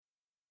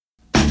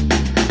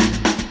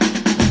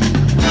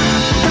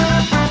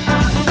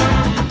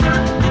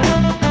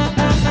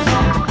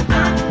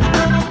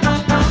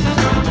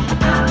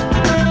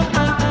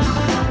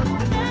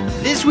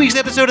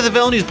episode of the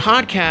Velo News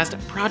Podcast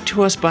brought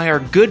to us by our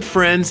good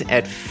friends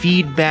at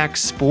Feedback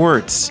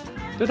Sports.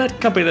 They're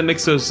that company that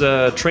makes those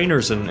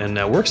trainers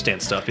and work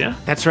stand stuff, yeah?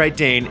 That's right,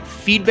 Dane.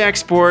 Feedback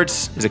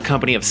Sports is a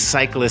company of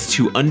cyclists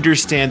who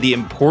understand the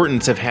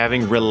importance of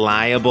having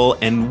reliable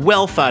and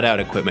well-thought-out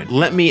equipment.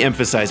 Let me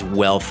emphasize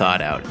well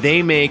thought out.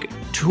 They make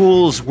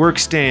tools, work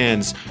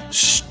stands,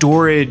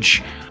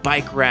 storage,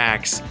 bike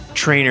racks,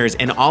 trainers,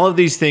 and all of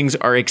these things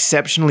are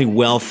exceptionally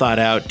well thought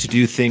out to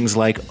do things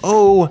like,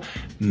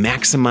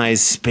 maximize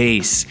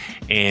space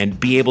and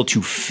be able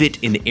to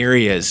fit in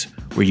areas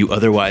where you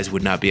otherwise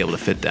would not be able to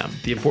fit them.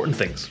 The important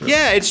things. Really.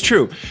 Yeah, it's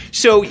true.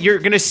 So you're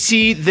going to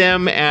see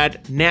them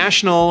at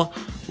national,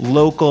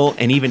 local,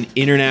 and even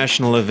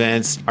international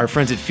events. Our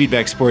friends at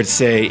Feedback Sports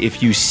say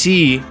if you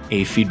see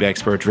a Feedback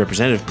Sports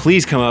representative,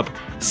 please come up,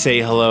 say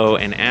hello,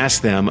 and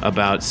ask them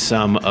about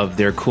some of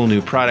their cool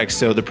new products.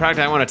 So the product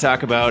I want to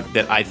talk about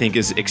that I think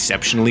is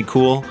exceptionally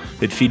cool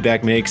that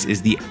Feedback makes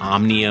is the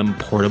Omnium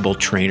Portable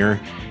Trainer.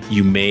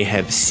 You may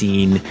have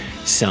seen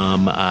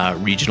some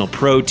regional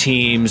pro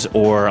teams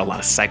or a lot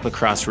of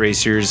cyclocross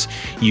racers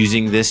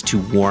using this to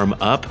warm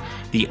up.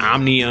 The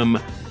Omnium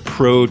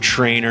Pro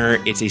Trainer,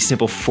 it's a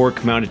simple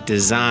fork-mounted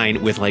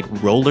design with like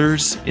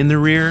rollers in the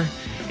rear.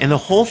 And the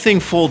whole thing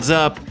folds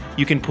up.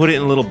 You can put it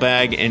in a little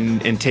bag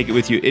and take it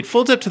with you. It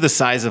folds up to the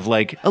size of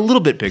like a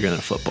little bit bigger than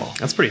a football.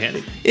 That's pretty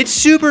handy. It's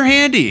super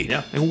handy.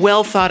 Yeah. And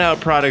well thought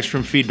out products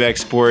from Feedback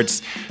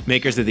Sports,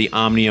 makers of the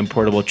Omnium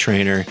Portable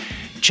Trainer.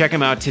 Check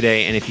them out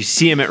today, and if you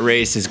see them at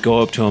races,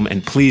 go up to them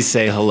and please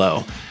say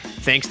hello.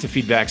 Thanks to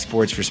Feedback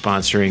Sports for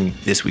sponsoring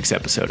this week's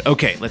episode.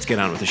 Okay, let's get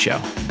on with the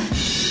show.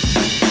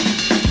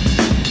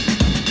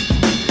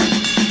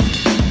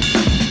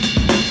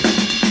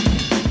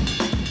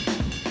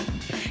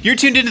 You're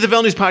tuned into the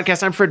Velo News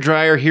Podcast. I'm Fred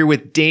Dreyer here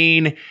with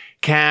Dane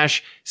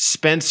Cash.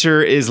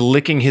 Spencer is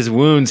licking his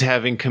wounds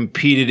having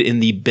competed in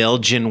the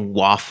Belgian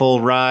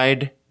waffle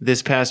ride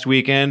this past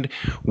weekend,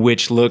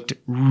 which looked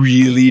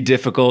really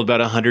difficult, about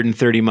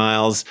 130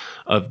 miles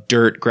of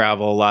dirt,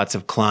 gravel, lots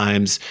of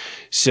climbs.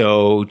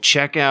 So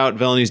check out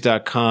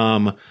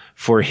velonews.com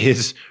for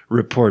his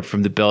report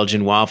from the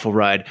Belgian waffle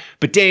ride.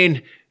 But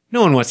Dane,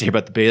 no one wants to hear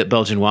about the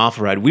Belgian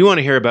waffle ride. We want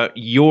to hear about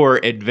your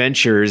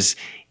adventures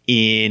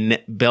in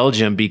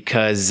Belgium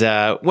because,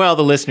 the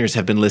listeners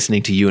have been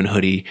listening to you and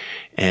Hoodie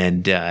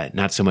and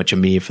not so much of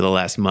me for the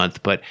last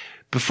month. But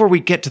before we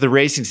get to the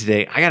racing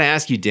today, I got to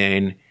ask you,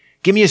 Dane,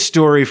 give me a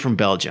story from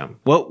Belgium.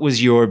 What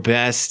was your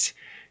best,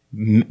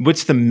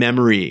 what's the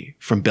memory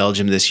from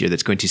Belgium this year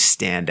that's going to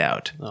stand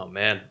out? Oh,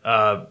 man.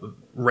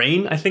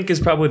 Rain, I think, is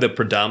probably the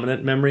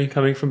predominant memory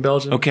coming from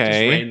Belgium.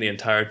 Okay. Just rain the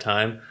entire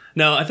time.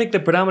 No, I think the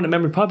predominant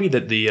memory probably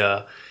that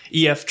the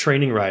EF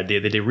training ride. They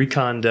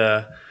reconned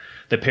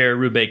the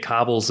Paris-Roubaix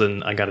cobbles,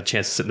 and I got a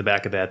chance to sit in the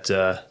back of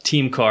that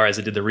team car as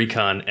I did the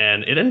recon,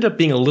 and it ended up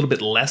being a little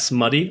bit less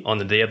muddy on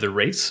the day of the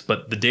race,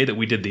 but the day that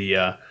we did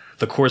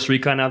the course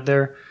recon out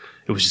there,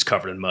 it was just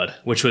covered in mud,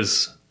 which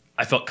was,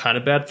 I felt kind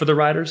of bad for the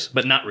riders,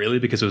 but not really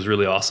because it was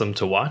really awesome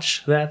to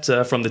watch that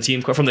from the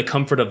team car, from the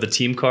comfort of the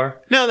team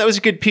car. No, that was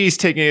a good piece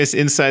taking us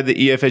inside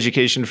the EF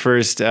Education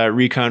First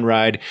recon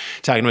ride,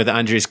 talking with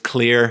Andres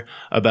Clear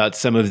about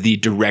some of the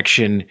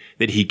direction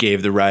that he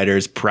gave the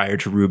riders prior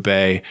to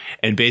Roubaix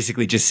and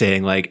basically just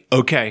saying like,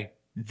 okay,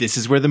 this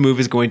is where the move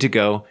is going to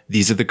go.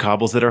 These are the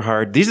cobbles that are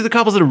hard. These are the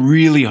cobbles that are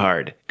really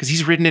hard. Because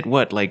he's ridden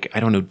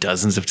it,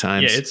 dozens of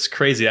times? Yeah, it's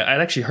crazy.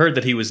 I'd actually heard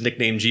that he was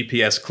nicknamed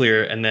GPS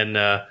Clear. And then,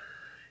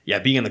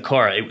 being in the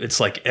car, it's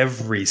like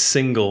every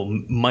single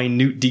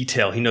minute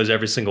detail. He knows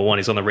every single one.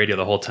 He's on the radio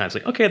the whole time. It's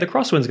like, okay, the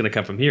crosswind's going to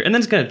come from here. And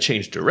then it's going to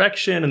change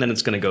direction. And then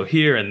it's going to go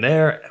here and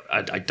there.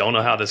 I don't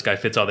know how this guy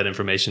fits all that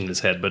information in his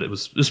head. But it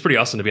was pretty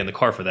awesome to be in the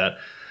car for that.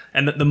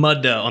 And the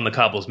mud on the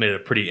cobbles made it a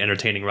pretty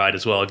entertaining ride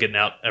as well, getting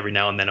out every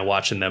now and then and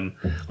watching them,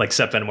 like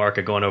Sepp Van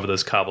Marken going over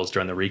those cobbles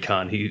during the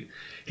recon.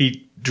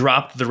 He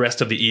dropped the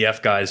rest of the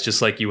EF guys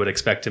just like you would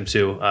expect him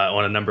to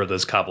on a number of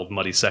those cobbled,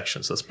 muddy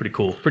sections. So that's pretty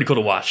cool. Pretty cool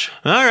to watch.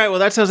 All right. Well,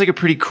 that sounds like a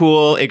pretty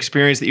cool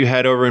experience that you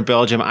had over in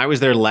Belgium. I was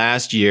there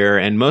last year,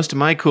 and most of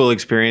my cool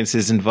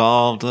experiences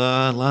involved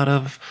a lot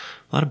of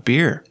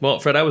beer. Well,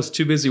 Fred, I was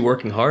too busy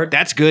working hard.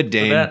 That's good,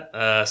 Dane. For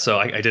that. So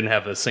I didn't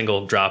have a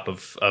single drop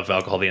of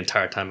alcohol the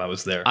entire time I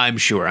was there. I'm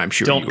sure.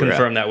 Don't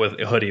confirm that with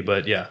a Hoodie,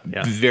 but yeah.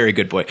 Very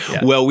good boy.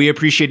 Yeah. Well, we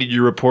appreciated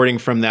you reporting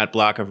from that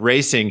block of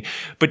racing.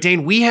 But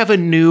Dane, we have a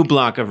new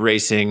block of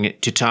racing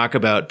to talk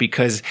about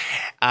because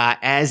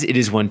as it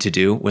is one to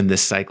do when the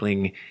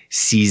cycling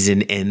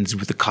season ends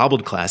with the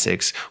cobbled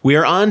classics, we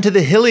are on to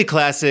the hilly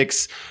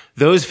classics.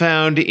 Those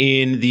found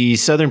in the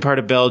southern part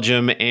of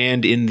Belgium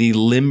and in the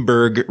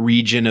Limburg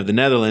region of the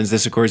Netherlands.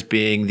 This, of course,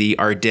 being the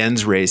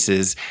Ardennes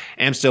races,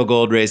 Amstel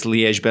Gold Race,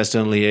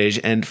 Liège-Bastogne-Liège,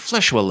 and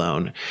Flèche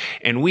Wallonne.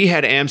 And we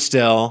had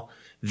Amstel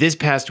this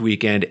past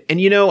weekend. And,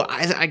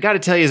 I got to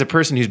tell you, as a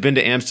person who's been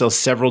to Amstel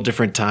several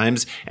different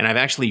times, and I've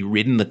actually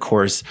ridden the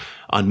course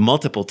on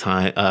multiple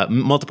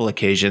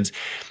occasions,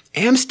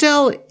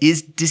 Amstel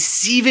is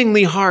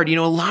deceivingly hard. You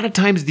know, a lot of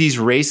times these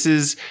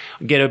races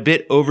get a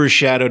bit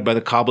overshadowed by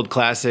the cobbled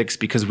classics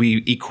because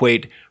we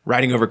equate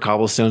riding over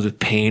cobblestones with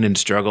pain and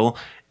struggle.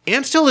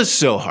 Amstel is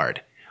so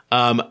hard.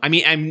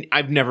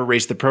 I've never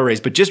raced the pro race,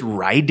 but just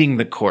riding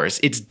the course,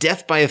 it's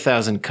death by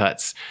 1,000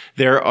 cuts.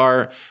 There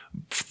are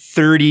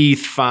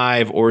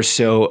 35 or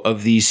so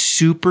of these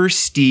super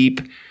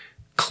steep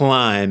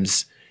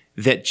climbs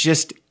that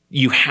just,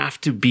 you have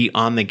to be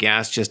on the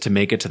gas just to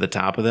make it to the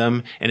top of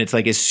them. And it's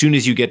like, as soon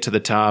as you get to the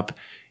top,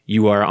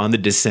 you are on the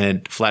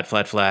descent, flat,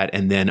 flat, flat,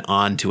 and then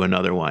on to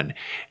another one.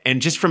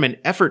 And just from an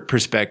effort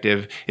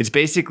perspective, it's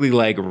basically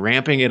like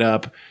ramping it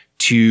up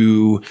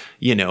to,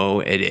 you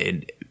know,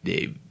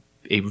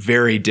 a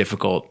very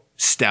difficult,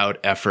 stout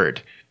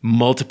effort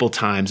multiple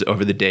times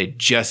over the day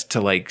just to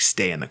like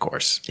stay in the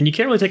course. And you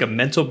can't really take a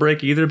mental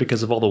break either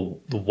because of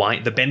all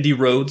the bendy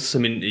roads. I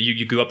mean,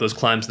 you go up those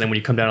climbs, and then when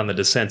you come down on the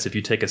descents, if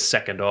you take a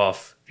second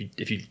off,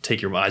 if you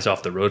take your eyes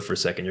off the road for a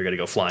second, you're going to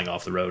go flying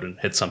off the road and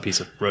hit some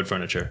piece of road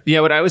furniture. Yeah,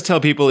 what I always tell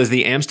people is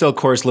the Amstel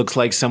course looks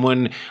like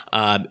someone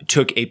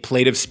took a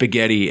plate of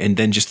spaghetti and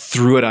then just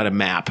threw it on a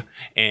map,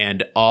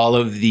 and all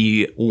of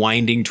the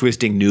winding,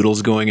 twisting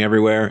noodles going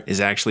everywhere is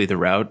actually the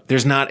route.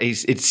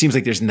 It seems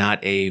like there's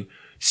not a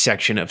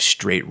section of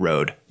straight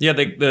road. Yeah,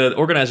 the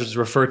organizers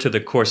refer to the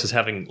course as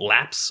having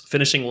laps,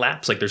 finishing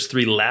laps. Like there's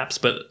 3 laps,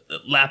 but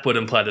lap would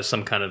imply there's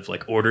some kind of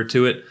like order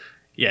to it.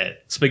 Yeah,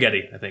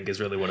 spaghetti, I think, is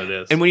really what it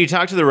is. And when you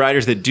talk to the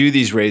riders that do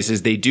these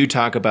races, they do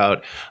talk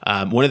about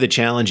one of the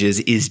challenges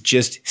is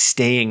just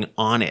staying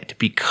on it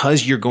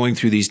because you're going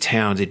through these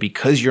towns and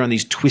because you're on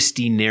these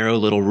twisty, narrow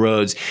little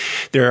roads.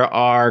 There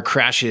are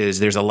crashes.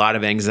 There's a lot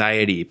of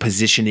anxiety.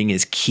 Positioning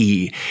is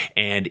key.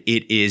 And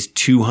it is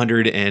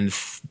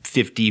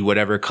 250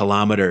 whatever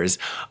kilometers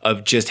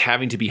of just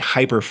having to be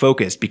hyper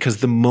focused,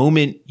 because the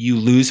moment you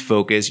lose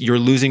focus, you're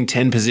losing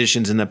 10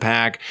 positions in the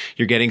pack.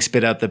 You're getting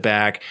spit out the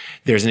back.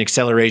 There's an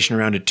acceleration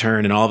around a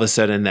turn, and all of a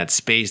sudden that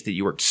space that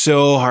you worked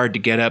so hard to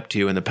get up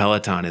to in the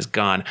peloton is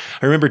gone.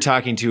 I remember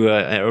talking to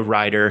a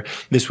rider,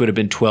 this would have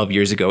been 12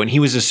 years ago, and he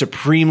was a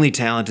supremely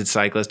talented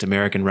cyclist,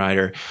 American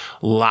rider,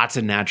 lots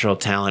of natural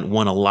talent,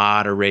 won a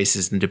lot of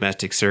races in the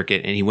domestic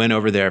circuit, and he went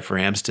over there for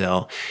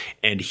Amstel,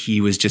 and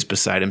he was just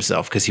beside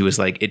himself because he was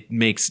like,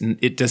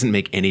 it doesn't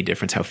make any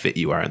difference how fit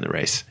you are in the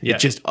race. Yeah. It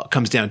just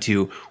comes down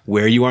to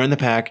where you are in the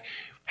pack,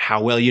 how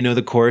well you know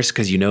the course,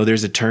 because you know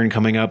there's a turn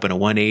coming up and a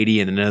 180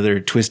 and another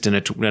twist and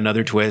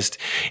another twist.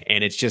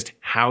 And it's just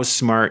how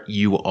smart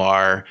you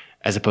are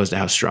as opposed to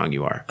how strong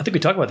you are. I think we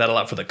talk about that a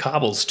lot for the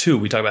cobbles, too.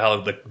 We talk about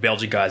how the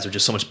Belgian guys are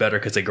just so much better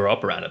because they grow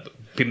up around it.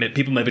 But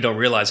people maybe don't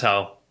realize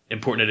how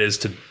important it is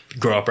to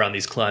grow up around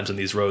these climbs and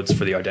these roads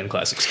for the Ardennes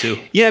Classics, too.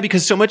 Yeah,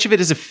 because so much of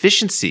it is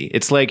efficiency.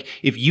 It's like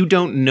if you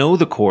don't know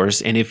the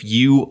course and if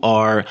you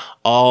are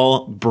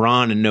all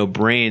brawn and no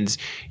brains,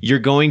 you're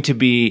going to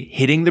be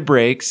hitting the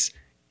brakes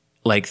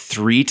like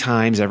 3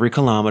 times every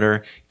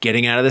kilometer,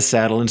 getting out of the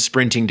saddle and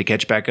sprinting to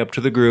catch back up to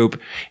the group.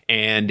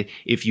 And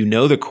if you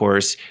know the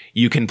course,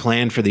 you can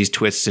plan for these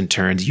twists and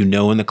turns. You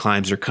know when the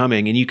climbs are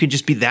coming, and you can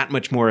just be that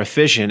much more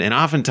efficient. And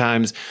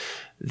oftentimes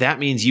that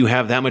means you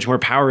have that much more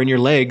power in your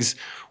legs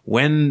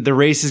when the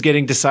race is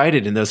getting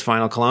decided in those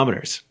final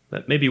kilometers.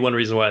 That may be one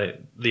reason why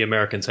the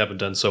Americans haven't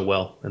done so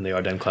well in the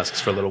Ardennes Classics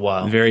for a little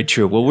while. Very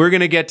true. Well, we're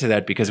going to get to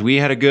that because we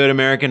had a good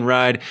American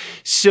ride.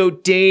 So,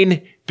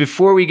 Dane,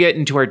 before we get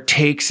into our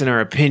takes and our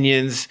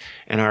opinions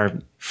and our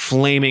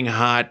flaming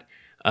hot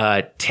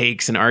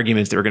takes and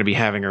arguments that we're going to be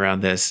having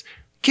around this,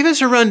 give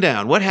us a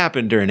rundown. What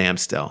happened during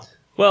Amstel?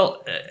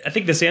 Well, I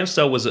think this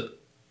Amstel was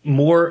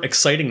more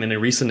exciting than in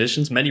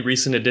many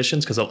recent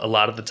editions, because a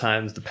lot of the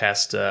times, the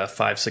past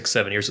 5, 6,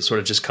 7 years, it's sort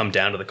of just come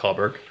down to the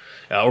Cauberg.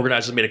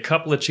 Organizers made a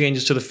couple of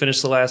changes to the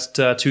finish the last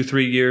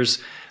 2-3 years.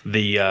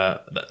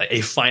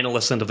 A final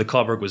ascent of the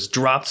Cauberg was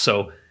dropped,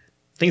 so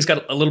things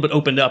got a little bit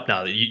opened up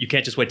now. You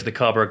can't just wait to the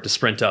Cauberg to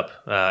sprint up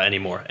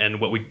anymore.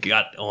 And what we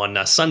got on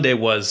Sunday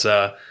was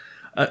a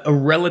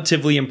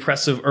relatively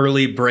impressive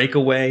early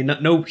breakaway.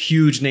 No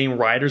huge name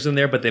riders in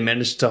there, but they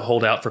managed to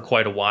hold out for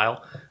quite a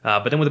while.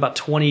 But then with about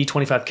 20,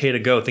 25K to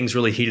go, things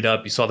really heated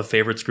up. You saw the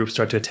favorites group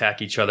start to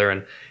attack each other,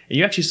 and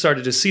you actually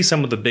started to see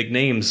some of the big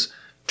names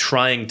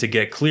trying to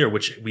get clear,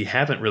 which we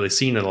haven't really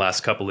seen in the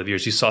last couple of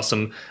years. You saw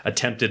some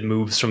attempted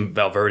moves from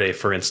Valverde,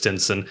 for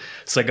instance, and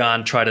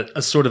Sagan tried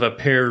a sort of a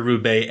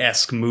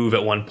Paris-Roubaix-esque move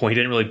at one point. He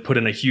didn't really put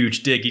in a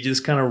huge dig. He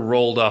just kind of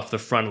rolled off the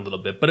front a little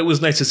bit. But it was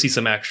nice to see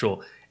some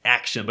actual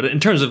action. But in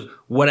terms of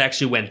what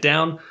actually went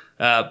down,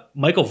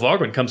 Michael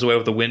Vogren comes away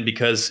with a win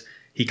because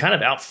he kind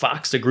of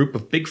outfoxed a group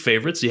of big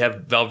favorites. You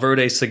have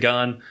Valverde,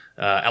 Sagan,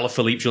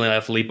 Alaphilippe, Julien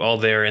Alaphilippe, all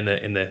there in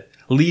the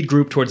lead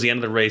group towards the end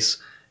of the race.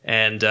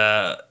 And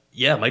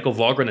Michael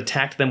Vogren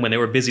attacked them when they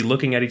were busy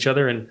looking at each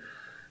other, and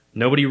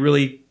nobody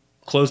really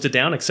closed it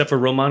down except for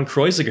Roman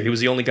Kreuziger. He was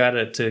the only guy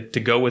to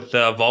go with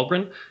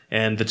Vogren,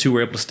 and the two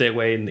were able to stay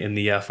away in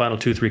the final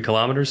 2-3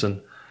 kilometers.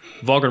 And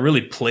Vogren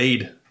really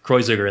played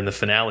Kreuziger in the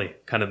finale,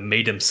 kind of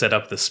made him set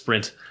up the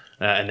sprint,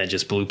 and then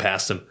just blew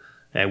past him.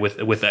 And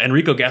with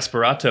Enrico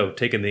Gasparato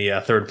taking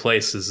the third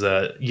place is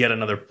yet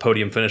another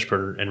podium finish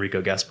for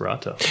Enrico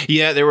Gasparato.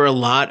 Yeah, there were a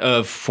lot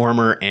of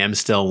former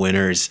Amstel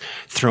winners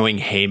throwing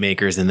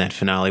haymakers in that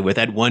finale, with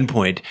at one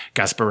point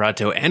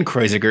Gasparato and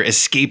Kreuziger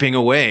escaping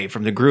away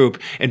from the group.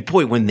 And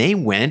boy, when they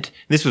went,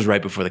 this was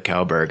right before the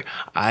Cowberg,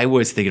 I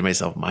was thinking to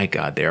myself, my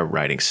God, they are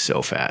riding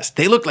so fast.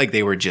 They looked like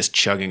they were just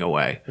chugging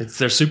away. It's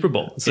their Super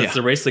Bowl. It's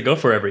the race they go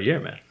for every year,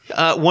 man.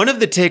 One of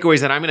the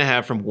takeaways that I'm going to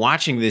have from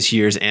watching this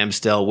year's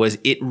Amstel was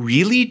it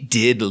really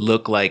did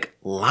look like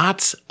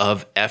lots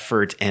of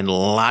effort and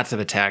lots of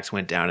attacks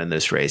went down in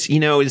this race. You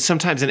know,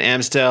 sometimes in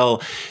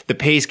Amstel, the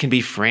pace can be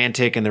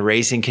frantic and the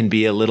racing can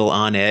be a little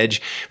on edge,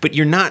 but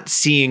you're not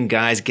seeing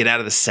guys get out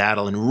of the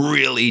saddle and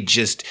really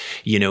just,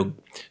 you know,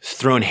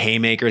 throwing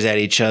haymakers at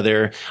each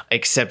other,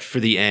 except for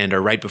the end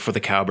or right before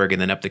the Cowberg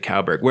and then up the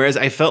Cowberg. Whereas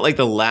I felt like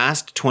the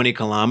last 20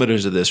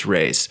 kilometers of this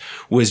race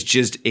was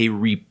just a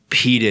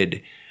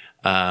repeated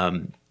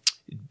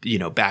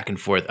back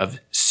and forth of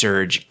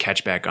surge,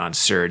 catch back on,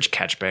 surge,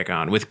 catch back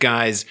on, with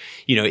guys,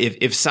 you know,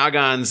 if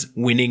Sagan's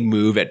winning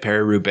move at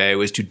Paris-Roubaix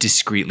was to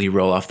discreetly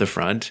roll off the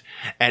front,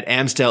 at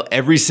Amstel,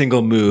 every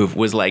single move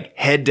was like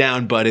head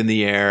down, butt in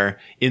the air,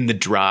 in the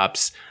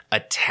drops,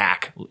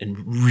 attack, and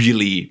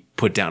really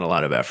put down a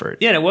lot of effort.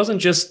 Yeah, and it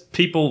wasn't just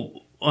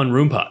people on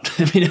Roompot.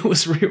 I mean, it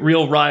was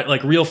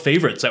real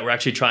favorites that were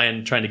actually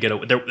trying to get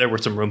away. There were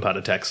some Roompot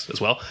attacks as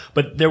well,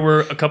 but there were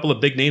a couple of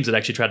big names that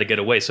actually tried to get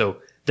away. So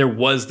there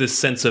was this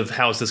sense of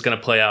how is this going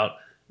to play out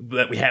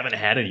that we haven't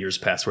had in years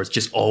past, where it's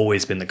just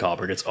always been the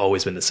Cowberg. It's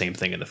always been the same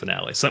thing in the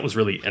finale. So that was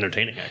really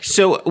entertaining, actually.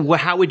 So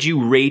how would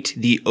you rate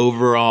the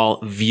overall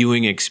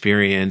viewing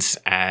experience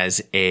as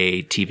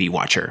a TV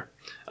watcher?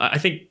 I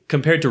think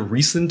compared to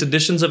recent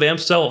editions of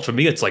Amstel, for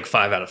me, it's like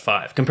 5 out of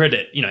 5. Compared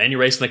to, any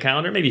race in the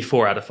calendar, maybe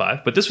 4 out of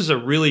 5. But this was a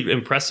really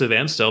impressive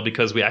Amstel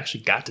because we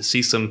actually got to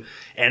see some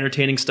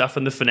entertaining stuff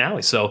in the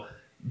finale. So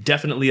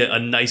definitely a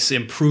nice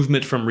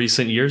improvement from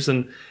recent years.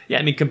 And yeah,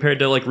 I mean, compared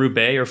to like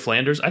Roubaix or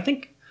Flanders, I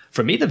think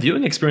for me, the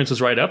viewing experience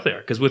was right up there.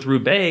 Because with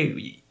Roubaix,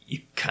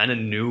 you kind of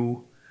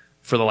knew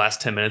for the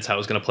last 10 minutes how it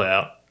was going to play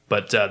out.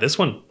 But this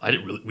one,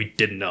 we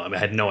didn't know. I mean, I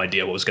had no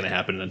idea what was going to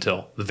happen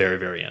until the very,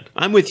 very end.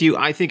 I'm with you.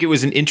 I think it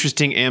was an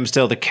interesting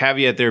Amstel. The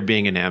caveat there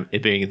being that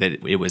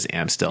it was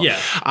Amstel.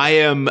 Yeah. I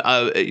am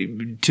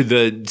to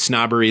the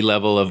snobbery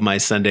level of my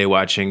Sunday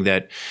watching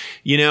that,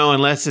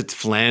 unless it's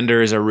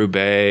Flanders or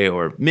Roubaix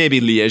or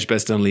maybe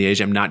Liège-Bastogne-Liège,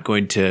 I'm not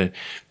going to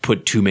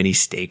put too many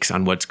stakes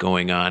on what's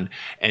going on.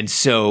 And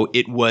so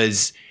it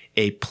was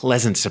a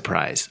pleasant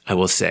surprise, I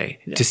will say,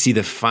 to see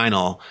the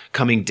final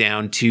coming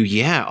down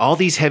to, all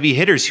these heavy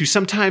hitters who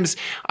sometimes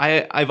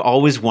I've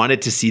always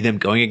wanted to see them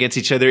going against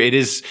each other. It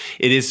is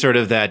sort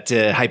of that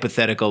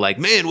hypothetical, like,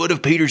 man, what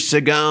if Peter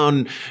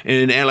Sagan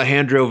and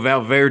Alejandro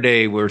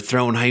Valverde were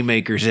throwing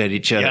haymakers at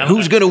each other?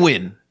 Who's going to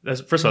win?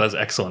 First of all, that's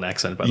an excellent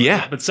accent, by the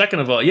way. But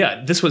second of all,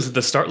 this was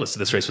the start list of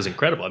this race was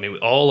incredible. I mean,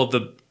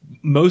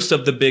 most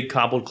of the big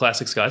cobbled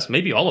classics guys,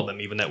 maybe all of them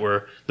even, that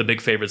were the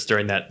big favorites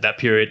during that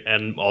period,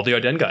 and all the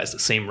Ardennes guys, the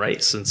same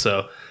race. And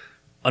so,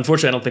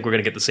 unfortunately, I don't think we're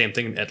going to get the same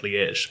thing at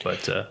Liège.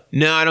 But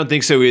no, I don't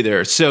think so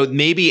either. So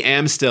maybe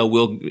Amstel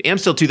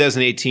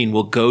 2018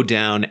 will go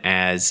down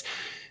as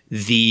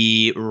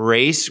the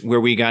race where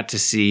we got to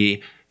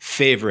see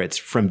favorites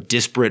from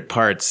disparate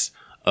parts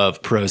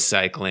of pro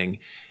cycling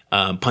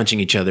punching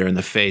each other in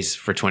the face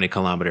for 20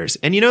 kilometers.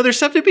 And, there's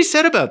something to be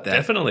said about that.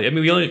 Definitely. I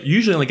mean, we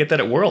usually only get that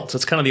at Worlds.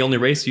 That's kind of the only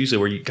race usually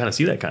where you kind of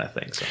see that kind of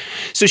thing.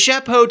 So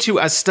chapeau to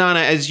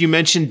Astana. As you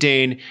mentioned,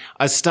 Dane,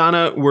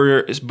 Astana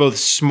were both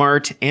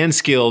smart and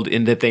skilled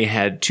in that they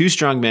had two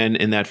strong men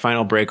in that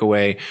final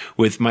breakaway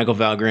with Michael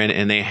Valgren,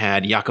 and they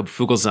had Jakob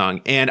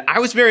Fuglsang. And I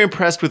was very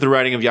impressed with the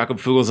riding of Jakob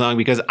Fuglsang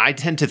because I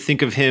tend to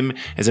think of him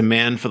as a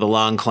man for the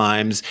long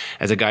climbs,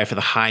 as a guy for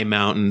the high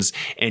mountains.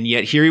 And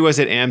yet here he was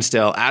at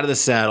Amstel, out of the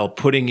saddle,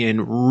 putting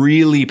in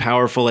really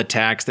powerful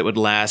attacks that would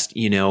last,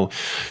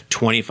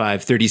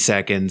 25, 30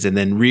 seconds, and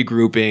then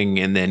regrouping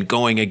and then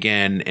going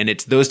again. And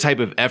it's those type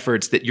of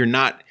efforts that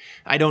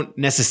I don't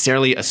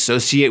necessarily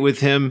associate with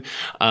him.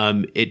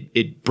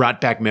 It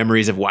brought back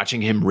memories of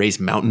watching him race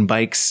mountain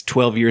bikes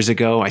 12 years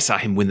ago. I saw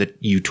him win the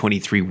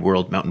U23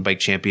 World Mountain Bike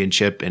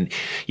Championship. And,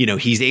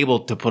 he's able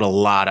to put a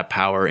lot of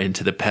power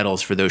into the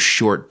pedals for those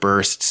short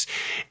bursts.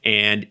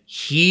 And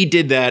he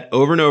did that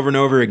over and over and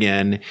over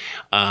again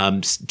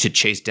to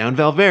chase down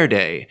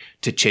Valverde,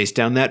 to chase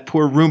down that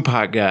poor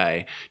Roompot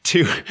guy,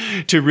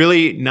 to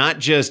really not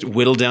just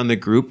whittle down the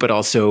group, but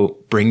also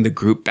bring the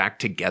group back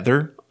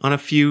together on a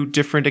few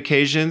different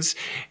occasions.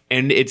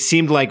 And it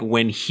seemed like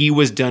when he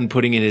was done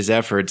putting in his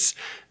efforts,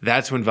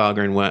 that's when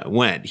Valgren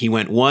went. He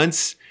went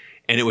once,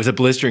 and it was a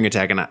blistering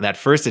attack. And that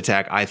first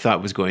attack I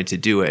thought was going to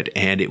do it.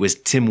 And it was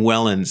Tim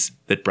Wellens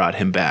that brought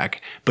him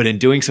back. But in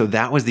doing so,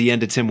 that was the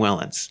end of Tim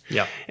Wellens.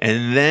 Yeah.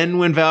 And then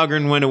when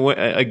Valgren went away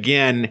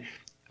again,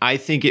 I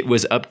think it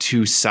was up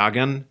to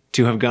Sagan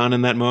to have gone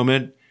in that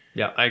moment.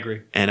 Yeah, I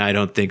agree. And I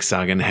don't think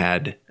Sagan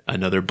had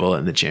another bullet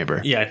in the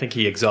chamber. Yeah, I think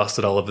he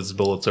exhausted all of his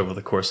bullets over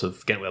the course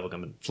of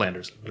Gent-Wevelgem and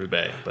Flanders and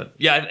Roubaix. But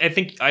yeah, I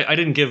think I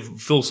didn't give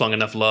Fuglsang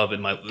enough love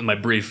in my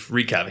brief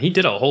recap. He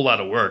did a whole lot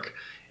of work,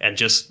 and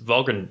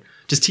Valgren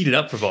just teed it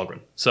up for Valgren.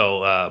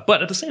 So,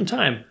 but at the same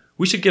time,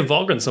 we should give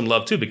Valgren some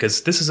love too,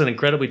 because this is an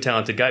incredibly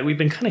talented guy. We've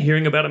been kind of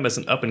hearing about him as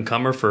an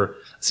up-and-comer for,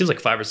 it seems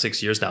like 5 or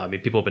 6 years now. I mean,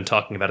 people have been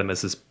talking about him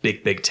as this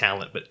big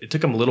talent, but it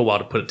took him a little while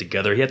to put it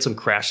together. He had some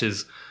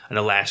crashes. I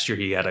know last year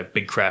he had a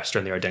big crash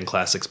during the Ardennes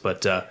Classics,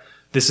 but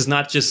this is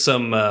not just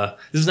some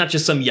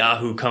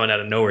Yahoo coming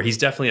out of nowhere. He's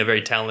definitely a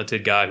very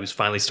talented guy who's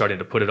finally starting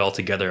to put it all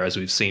together, as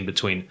we've seen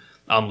between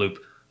Omloop,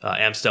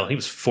 Amstel. He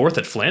was 4th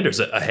at Flanders,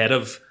 ahead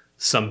of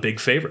some big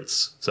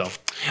favorites. So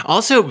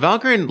also,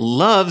 Valgren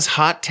loves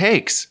hot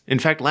takes. In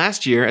fact,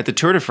 last year at the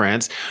Tour de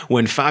France,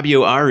 when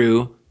Fabio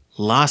Aru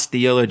lost the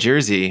yellow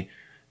jersey,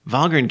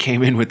 Valgren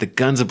came in with the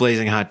guns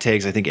a-blazing hot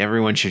takes. I think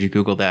everyone should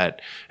Google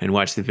that and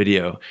watch the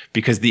video,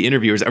 because the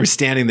interviewers, I was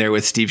standing there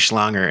with Steve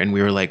Schlanger and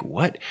we were like,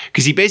 what?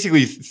 Because he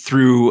basically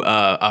threw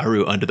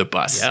Aru under the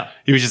bus. Yeah.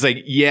 He was just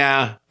like,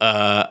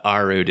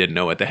 Aru didn't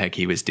know what the heck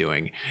he was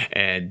doing.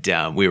 And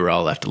we were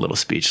all left a little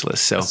speechless.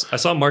 So I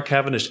saw Mark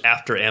Cavendish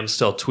after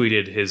Amstel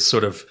tweeted his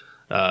sort of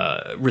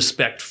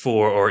respect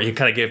for, or he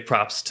kind of gave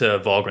props to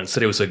Valgren,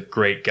 said he was a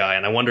great guy.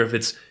 And I wonder if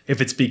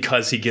it's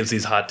because he gives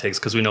these hot takes,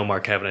 because we know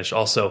Mark Cavendish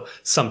also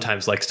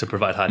sometimes likes to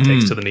provide hot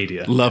takes to the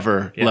media.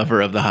 Lover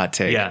of the hot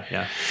take.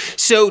 Yeah.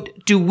 So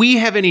do we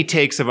have any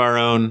takes of our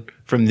own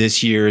from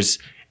this year's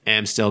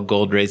Amstel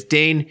Gold Race?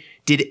 Dane,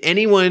 did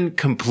anyone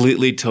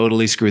completely,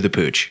 totally screw the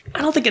pooch?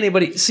 I don't think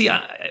anybody... See,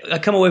 I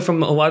come away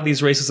from a lot of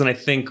these races and I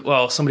think,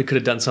 well, somebody could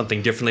have done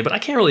something differently, but I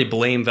can't really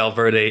blame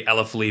Valverde,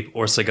 Alaphilippe,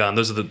 or Sagan.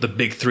 Those are the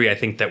big three, I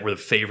think, that were the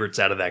favorites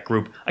out of that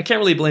group. I can't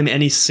really blame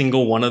any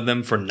single one of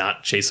them for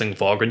not chasing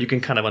Valgren. You can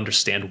kind of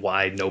understand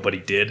why nobody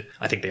did.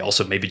 I think they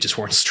also maybe just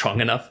weren't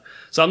strong enough.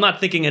 So I'm not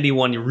thinking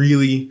anyone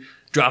really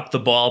dropped the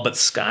ball, but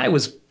Sky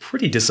was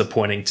pretty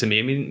disappointing to me.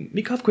 I mean,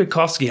 Mikhail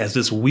Kwiatkowski has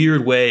this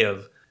weird way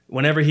of,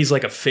 whenever he's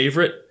like a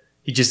favorite,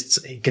 he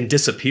can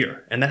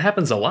disappear. And that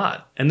happens a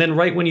lot. And then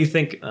right when you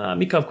think,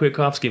 Mikhail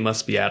Kwiatkowski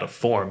must be out of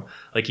form,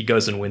 like he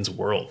goes and wins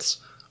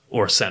Worlds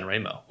or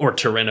Sanremo or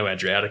Tirreno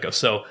Adriatico.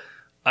 So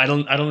I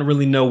don't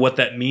really know what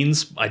that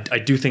means. I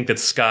do think that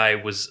Sky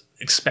was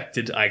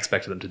expected. I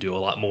expected them to do a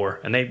lot more,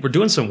 and they were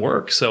doing some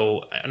work.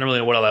 So I don't really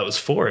know what all that was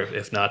for,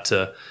 if not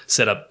to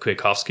set up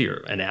Kwiatkowski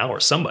or Anal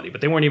or somebody.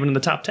 But they weren't even in the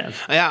top 10.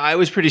 Yeah, I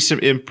was pretty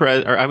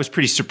impressed, or I was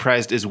pretty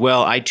surprised as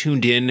well. I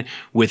tuned in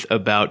with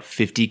about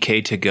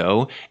 50K to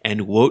go,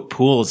 and Wout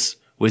Poels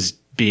was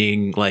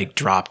being like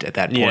dropped at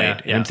that point.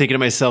 Yeah. And I'm thinking to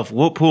myself,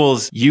 Wout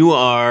Poels, you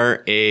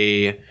are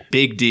a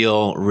big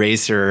deal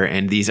racer,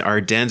 and these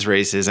Ardennes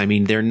races, I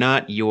mean, they're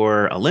not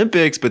your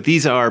Olympics, but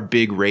these are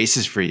big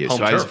races for you. Home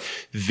so turf. I was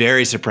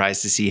very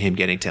surprised to see him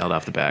getting tailed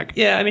off the back.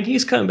 Yeah, I mean,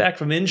 he's coming back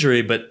from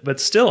injury, but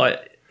still,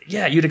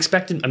 you'd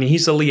expect him. I mean,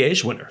 he's a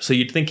Liège winner, so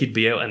you'd think he'd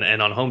be out,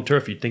 and on home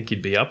turf, you'd think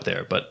he'd be up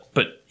there.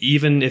 But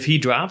even if he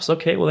drops,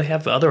 okay, well, they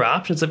have other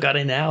options. They've got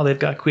Anal, they've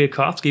got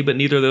Kwiatkowski, but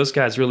neither of those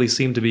guys really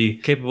seem to be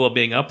capable of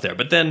being up there.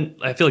 But then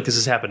I feel like this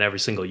has happened every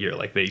single year.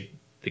 Like they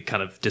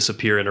kind of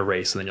disappear in a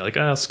race, and then you're like,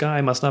 oh, Sky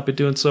must not be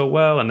doing so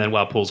well. And then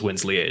Wout Poels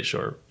wins Liège,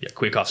 or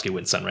Kwiatkowski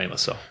wins Sanremo.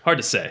 So hard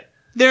to say.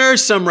 There are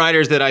some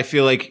riders that I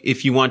feel like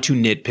if you want to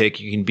nitpick,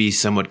 you can be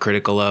somewhat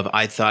critical of.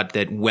 I thought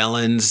that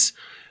Wellens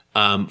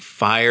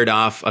fired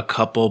off a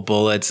couple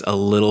bullets a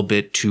little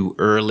bit too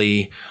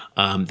early.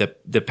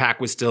 The pack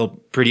was still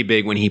pretty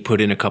big when he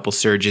put in a couple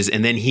surges,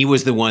 and then he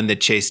was the one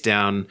that chased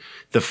down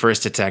the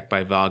first attack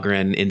by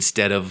Valgren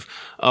instead of,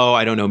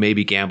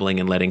 maybe gambling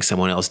and letting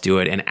someone else do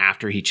it. And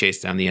after he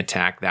chased down the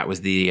attack, that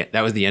was the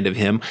end of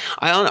him.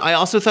 I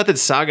also thought that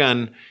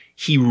Sagan,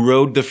 he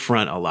rode the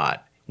front a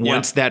lot.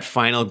 Once that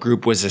final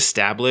group was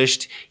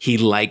established, he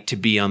liked to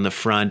be on the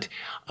front.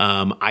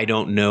 I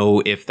don't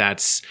know if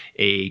that's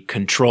a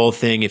control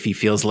thing, if he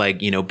feels like,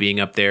 being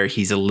up there,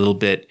 he's a little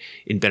bit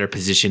in better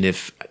position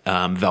if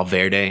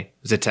Valverde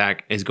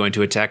is going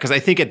to attack. Because I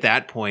think at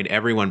that point,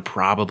 everyone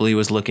probably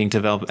was looking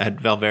at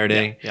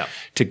Valverde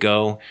to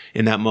go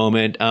in that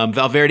moment.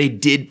 Valverde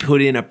did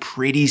put in a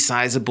pretty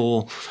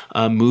sizable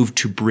move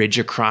to bridge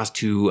across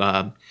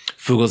to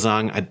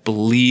Fuglsang. I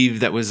believe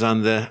that was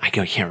on I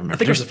can't remember. I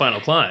think it was the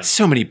final climb.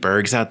 So many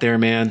bergs out there,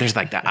 man. There's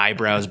like the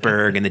eyebrows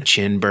berg and the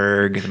chin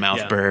berg, the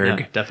mouth berg.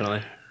 Yeah,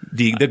 definitely.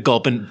 The big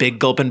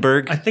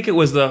Gulpenberg. I think it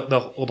was the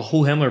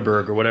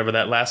Hulhemlerberg or whatever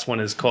that last one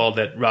is called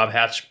that Rob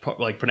Hatch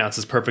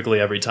pronounces perfectly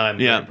every time,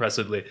 very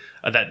impressively.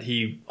 That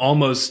he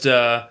almost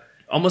got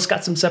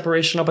some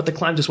separation up, but the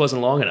climb just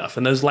wasn't long enough.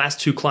 And those last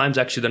two climbs,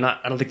 actually, they're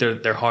not. I don't think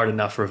they're hard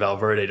enough for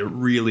Valverde to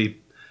really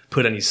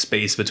put any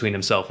space between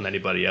himself and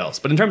anybody else.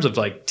 But in terms of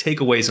like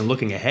takeaways and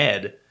looking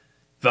ahead,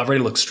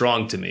 Valverde looks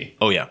strong to me.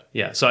 Oh, yeah.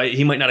 Yeah, so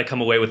he might not have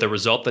come away with the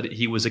result that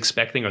he was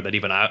expecting, or that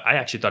even I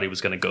actually thought he was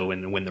going to go in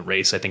and win the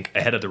race. I think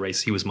ahead of the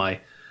race, he was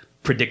my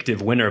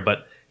predictive winner,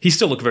 but he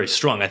still looked very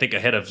strong. I think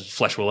ahead of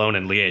Flèche Wallonne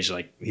and Liège,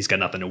 like he's got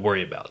nothing to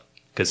worry about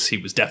because he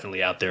was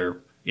definitely out there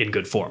in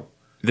good form.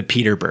 The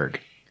Peterberg.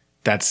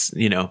 That's,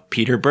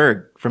 Peter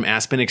Berg from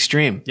Aspen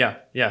Extreme. Yeah.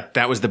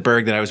 That was the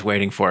Berg that I was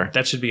waiting for.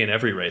 That should be in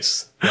every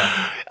race.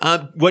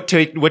 Yeah. What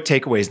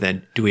takeaways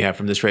then do we have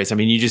from this race? I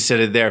mean, you just said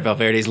it there.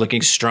 Valverde's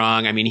looking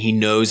strong. I mean, he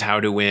knows how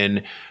to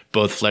win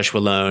both Flèche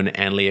Wallonne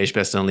and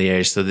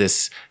Liège-Bastogne-Liège, so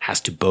this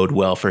has to bode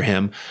well for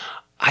him.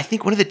 I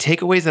think one of the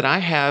takeaways that I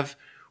have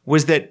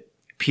was that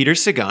Peter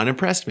Sagan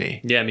impressed me.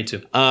 Yeah, me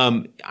too.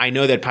 I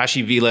know that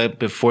Pachi Vila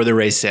before the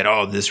race said,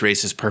 "Oh, this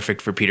race is perfect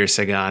for Peter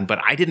Sagan," but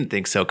I didn't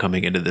think so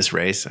coming into this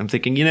race. I'm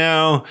thinking,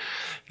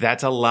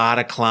 that's a lot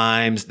of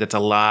climbs, that's a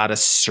lot of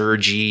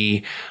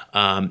surgy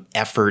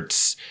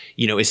efforts.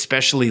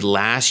 Especially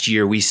last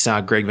year, we saw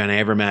Greg Van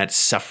Avermaet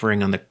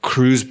suffering on the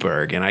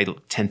Kreuzberg, and I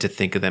tend to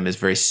think of them as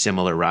very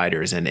similar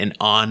riders. And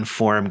on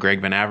form,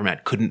 Greg Van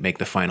Avermaet couldn't make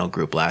the final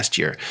group last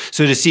year.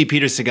 So to see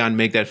Peter Sagan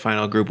make that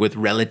final group with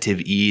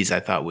relative ease, I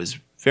thought was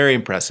very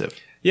impressive.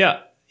 Yeah.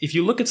 If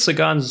you look at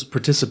Sagan's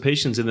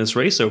participations in this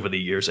race over the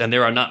years, and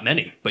there are not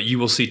many, but you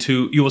will see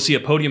a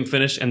podium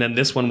finish, and then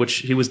this one, which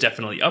he was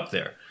definitely up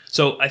there.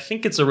 So I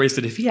think it's a race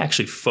that if he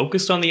actually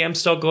focused on the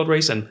Amstel Gold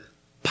Race and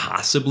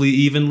possibly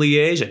even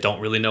Liège, I don't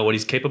really know what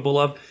he's capable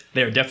of,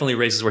 there are definitely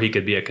races where he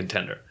could be a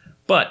contender.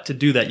 But to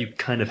do that, you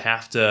kind of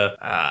have to,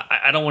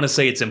 I don't want to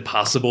say it's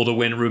impossible to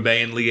win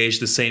Roubaix and Liège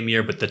the same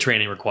year, but the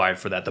training required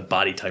for that, the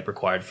body type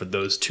required for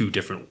those two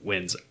different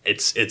wins,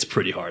 it's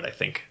pretty hard, I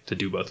think, to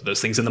do both of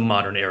those things in the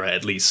modern era,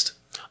 at least.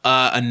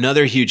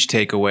 Another huge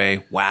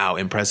takeaway. Wow,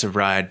 impressive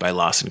ride by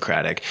Lawson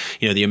Craddock.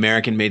 The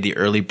American made the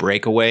early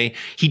breakaway.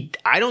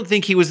 I don't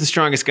think he was the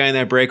strongest guy in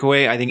that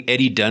breakaway. I think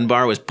Eddie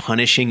Dunbar was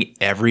punishing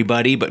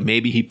everybody, but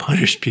maybe he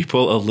punished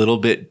people a little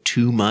bit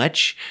too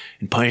much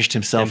and punished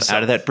himself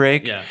out of that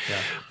break. Yeah.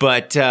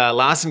 But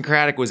Lawson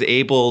Craddock was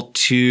able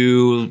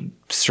to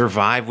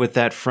survive with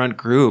that front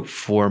group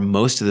for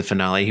most of the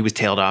finale. He was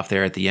tailed off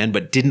there at the end,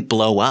 but didn't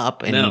blow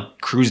up, and he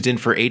cruised in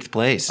for 8th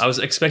place. I was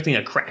expecting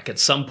a crack at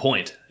some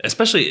point,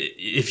 especially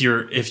if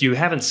you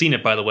haven't seen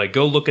it, by the way,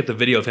 go look at the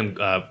video of him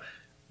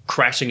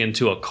crashing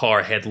into a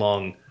car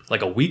headlong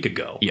like a week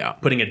ago,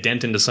 putting a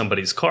dent into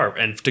somebody's car.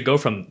 And to go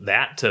from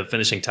that to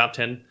finishing top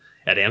 10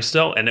 at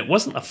Amstel, and it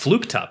wasn't a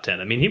fluke top 10.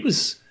 I mean,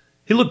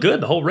 he looked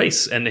good the whole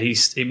race, and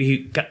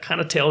he got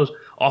kind of tailed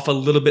off a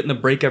little bit in the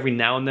break every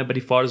now and then, but he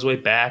fought his way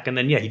back. And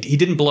then, he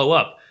didn't blow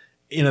up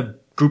in a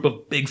group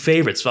of big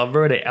favorites.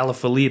 Valverde,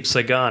 Alaphilippe,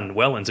 Sagan,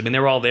 Wellens. I mean, they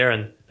were all there,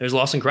 and there's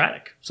Lawson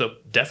Craddock. So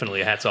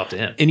definitely hats off to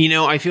him. And,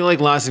 I feel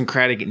like Lawson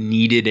Craddock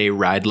needed a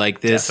ride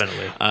like this.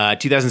 Definitely.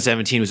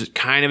 2017 was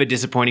kind of a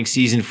disappointing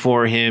season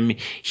for him.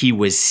 He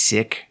was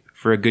sick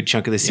for a good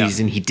chunk of the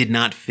season. He did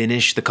not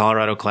finish the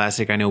Colorado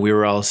Classic. I know we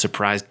were all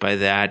surprised by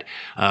that.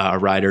 A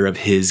rider of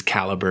his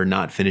caliber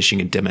not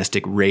finishing a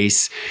domestic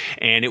race.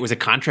 And it was a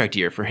contract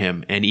year for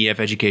him. And EF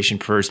Education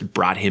First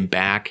brought him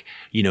back,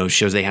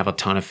 shows they have a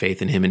ton of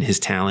faith in him and his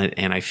talent.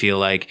 And I feel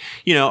like,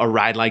 a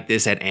ride like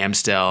this at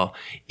Amstel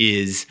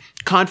is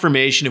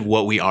confirmation of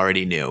what we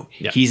already knew.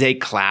 Yeah. He's a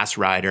class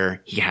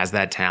rider. He has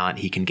that talent.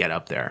 He can get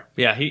up there.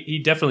 Yeah, he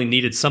definitely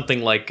needed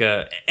something like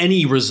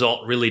any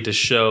result really to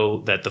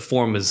show that the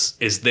form is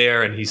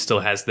there and he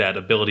still has that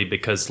ability,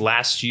 because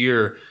last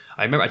year,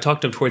 I remember I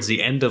talked to him towards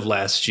the end of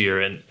last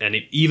year, and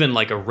even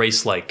like a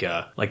race like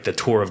the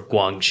Tour of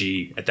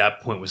Guangxi at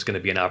that point was going to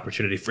be an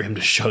opportunity for him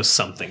to show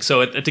something.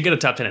 So to get a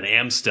top 10 in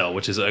Amstel,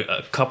 which is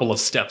a couple of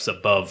steps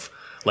above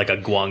like a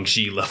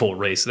Guangxi level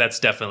race, that's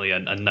definitely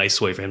a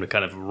nice way for him to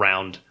kind of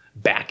round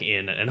back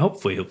in, and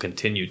hopefully he'll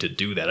continue to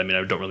do that. I mean,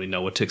 I don't really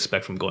know what to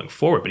expect from going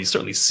forward, but he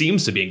certainly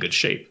seems to be in good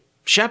shape.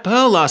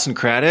 Chapeau, Lawson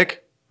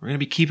Craddock. We're going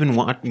to be keeping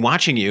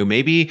watching you.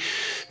 Maybe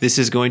this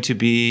is going to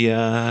be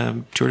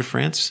Tour de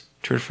France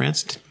berth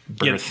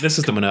this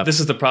is coming up. This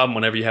is the problem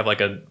whenever you have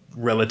like a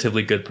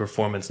relatively good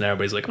performance and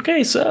everybody's like,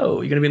 okay,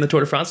 so you're going to be in the Tour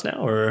de France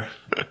now, or...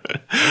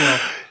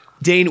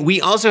 Dane, we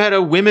also had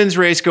a women's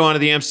race go on to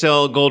the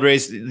Amstel Gold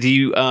Race.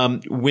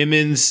 The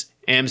women's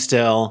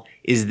Amstel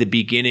is the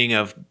beginning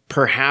of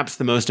perhaps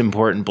the most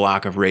important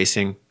block of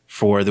racing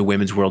for the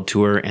Women's World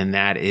Tour, and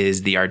that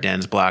is the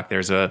Ardennes block.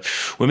 There's a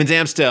Women's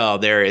Amstel,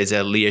 there is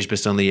a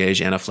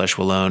Liège-Bastogne-Liège, and a Flèche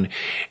Wallonne.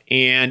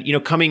 And,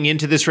 coming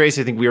into this race,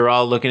 I think we were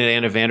all looking at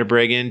Anna van der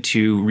Breggen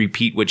to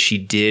repeat what she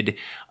did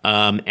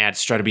at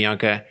Strade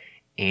Bianche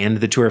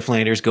and the Tour of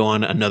Flanders, go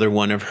on another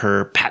one of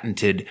her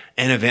patented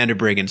Anna van der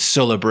Breggen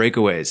solo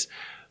breakaways.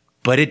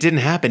 But it didn't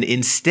happen.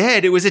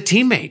 Instead, it was a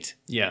teammate.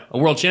 Yeah, a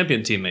world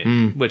champion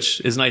teammate,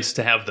 which is nice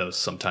to have those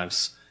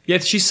sometimes. Yeah,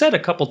 she said a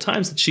couple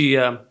times that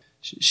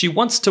she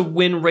wants to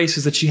win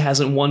races that she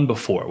hasn't won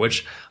before,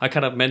 which I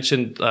kind of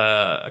mentioned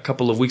a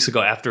couple of weeks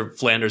ago after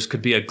Flanders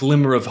could be a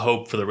glimmer of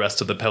hope for the rest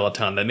of the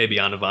peloton, that maybe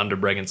Anna van der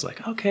Breggen's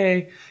like,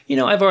 okay,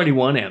 I've already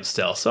won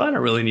Amstel, so I don't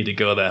really need to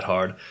go that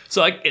hard.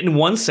 So in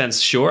one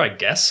sense, sure, I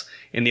guess.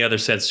 In the other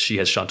sense, she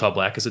has Chantal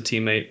Black as a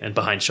teammate, and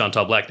behind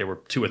Chantal Black, there were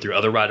 2 or 3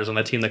 other riders on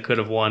that team that could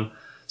have won.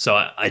 So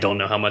I don't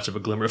know how much of a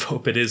glimmer of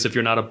hope it is if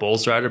you're not a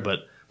Bulls rider,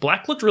 but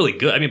Black looked really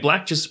good. I mean,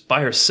 Black just by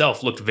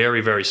herself looked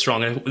very, very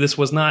strong. And this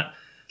was not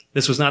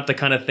the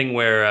kind of thing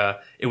where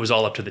it was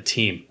all up to the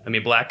team. I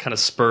mean, Black kind of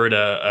spurred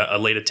a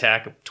late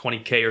attack,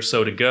 20K or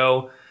so to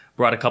go,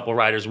 brought a couple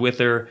riders with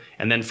her.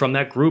 And then from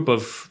that group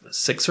of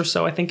 6 or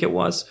so, I think it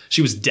was,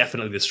 she was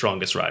definitely the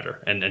strongest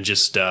rider and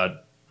just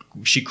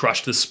she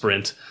crushed the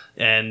sprint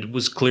and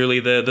was clearly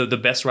the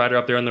best rider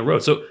up there on the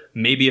road. So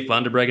maybe if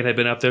Van der Breggen had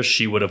been up there,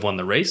 she would have won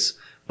the race.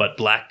 But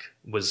Black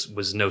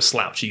was no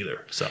slouch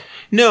either. So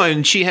no,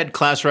 and she had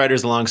class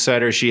riders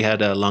alongside her. She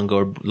had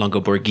Longo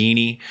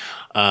Borghini,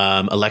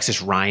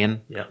 Alexis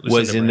Ryan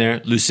was in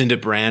there, Lucinda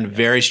Brand,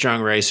 very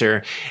strong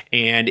racer,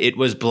 and it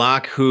was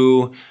Black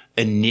who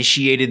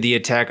initiated the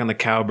attack on the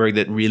Cauberg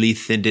that really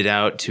thinned it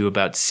out to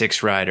about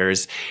 6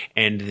 riders.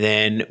 And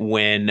then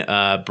when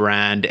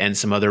Brand and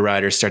some other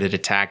riders started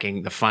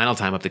attacking the final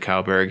time up the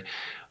Cauberg,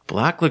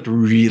 Black looked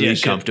really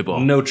comfortable.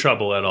 No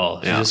trouble at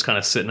all. She's just kind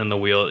of sitting in the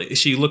wheel.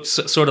 She looks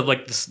sort of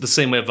like the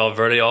same way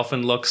Valverde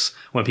often looks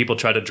when people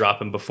try to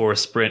drop him before a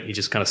sprint. He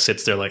just kind of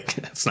sits there like,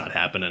 it's not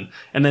happening.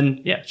 And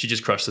then, she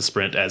just crushed the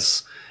sprint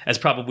as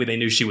probably they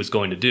knew she was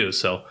going to do.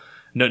 So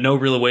no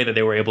real way that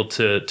they were able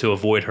to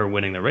avoid her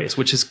winning the race,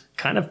 which is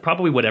kind of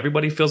probably what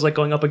everybody feels like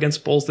going up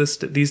against bulls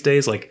these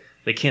days. Like,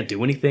 they can't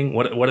do anything.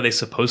 What are they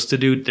supposed to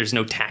do? There's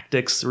no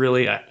tactics,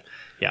 really.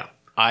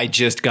 I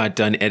just got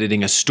done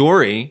editing a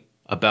story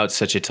about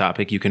such a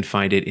topic. You can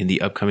find it in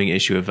the upcoming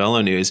issue of Velo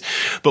News.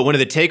 But one of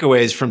the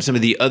takeaways from some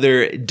of the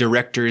other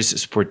directors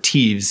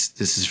sportives,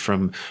 this is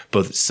from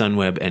both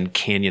Sunweb and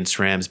Canyon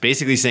SRAMs,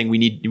 basically saying we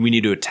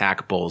need to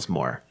attack bulls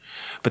more.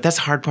 But that's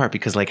the hard part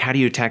because, like, how do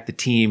you attack the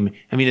team?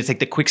 I mean, it's like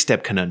the quick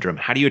step conundrum.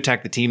 How do you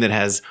attack the team that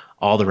has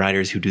all the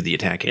riders who do the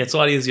attacking? It's a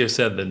lot easier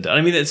said than done.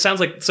 I mean, it sounds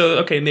like,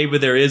 maybe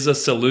there is a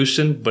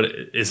solution, but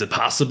is it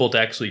possible to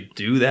actually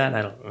do that?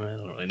 I don't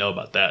really know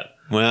about that.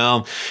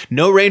 Well,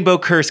 no rainbow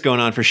curse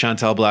going on for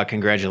Chantal Blaak.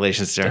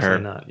 Congratulations to her.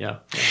 Not, yeah.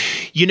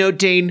 You know,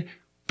 Dane,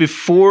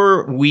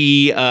 before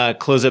we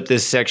close up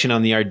this section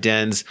on the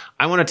Ardennes,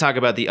 I want to talk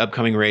about the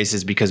upcoming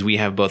races because we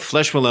have both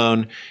Flèche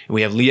Wallonne and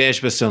we have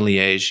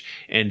Liège-Bastogne-Liège,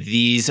 and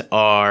these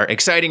are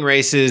exciting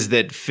races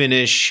that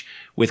finish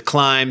with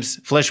climbs.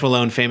 Flèche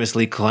Wallonne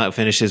famously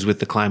finishes with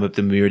the climb up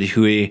the Mur de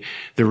Huy.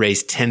 The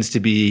race tends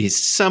to be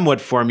somewhat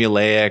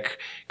formulaic,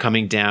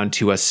 coming down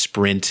to a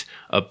sprint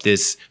up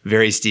this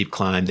very steep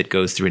climb that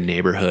goes through a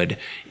neighborhood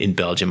in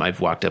Belgium. I've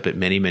walked up it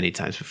many, many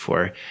times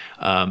before.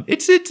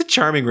 It's a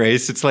charming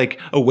race. It's like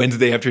a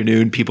Wednesday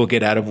afternoon. People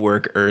get out of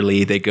work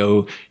early. They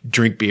go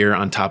drink beer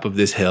on top of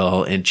this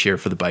hill and cheer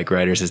for the bike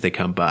riders as they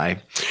come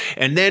by.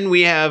 And then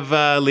we have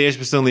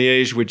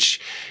Liège-Bastogne-Liège, which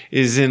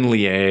is in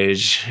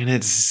Liège, and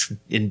it's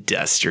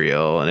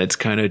industrial and it's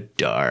kind of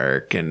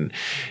dark and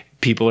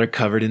people are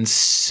covered in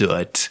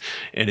soot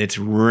and it's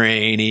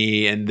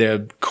rainy and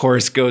the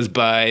course goes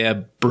by a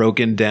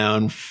broken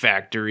down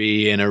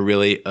factory and a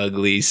really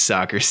ugly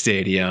soccer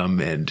stadium.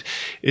 And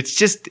it's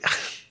just,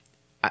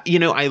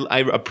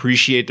 I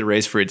appreciate the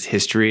race for its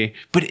history,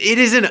 but it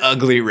is an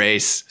ugly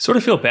race. Sort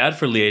of feel bad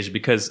for Liège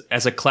because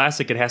as a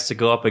classic, it has to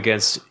go up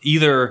against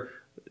either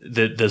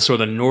the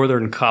sort of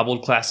northern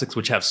cobbled classics,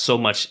 which have so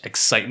much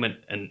excitement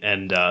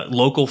and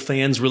local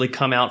fans really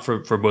come out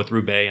for both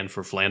Roubaix and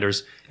for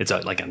Flanders. It's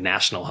like a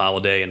national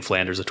holiday in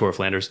Flanders, the Tour of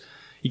Flanders.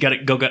 You got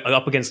to go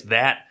up against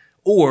that,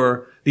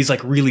 or these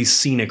like really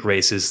scenic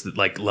races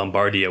like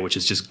Lombardia, which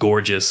is just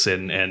gorgeous,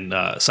 and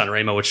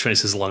Sanremo, which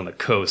finishes along the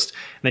coast.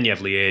 And then you have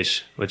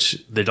Liège,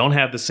 which they don't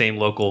have the same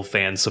local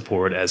fan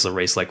support as a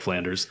race like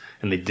Flanders,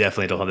 and they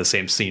definitely don't have the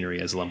same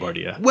scenery as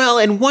Lombardia. Well,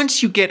 and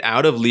once you get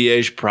out of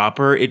Liège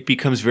proper, it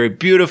becomes very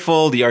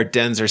beautiful. The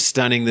Ardennes are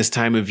stunning this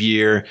time of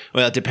year.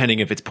 Well, depending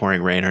if it's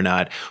pouring rain or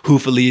not.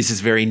 Houffalize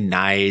is very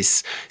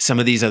nice. Some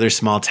of these other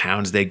small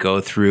towns they go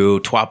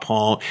through, Trois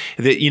Ponts,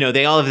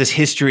 they all have this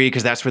history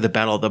because that's where the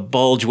Battle of the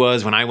Bulge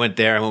was. When I went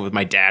there, I went with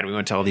my dad. We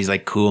went to all these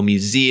like cool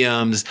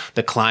museums.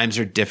 The climbs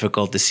are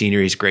difficult. The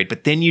scenery is great.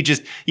 But then you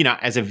just,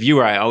 as a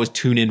viewer, I always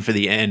tune in for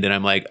the end and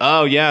I'm like,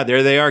 oh yeah,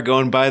 there they are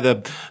going by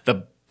the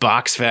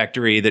box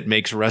factory that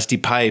makes rusty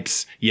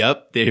pipes.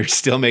 Yep, they're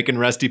still making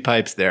rusty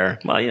pipes there.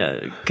 Well,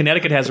 yeah,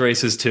 Connecticut has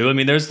races too. I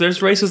mean,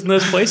 there's races in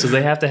those places.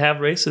 They have to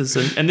have races,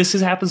 and this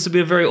happens to be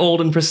a very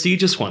old and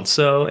prestigious one.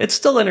 So it's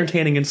still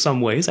entertaining in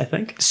some ways, I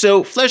think.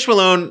 So Flèche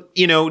Wallonne,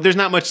 there's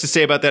not much to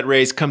say about that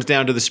race. Comes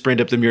down to the sprint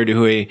up the Mur de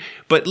Huy,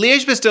 but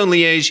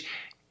Liège-Bastogne-Liège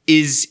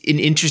is an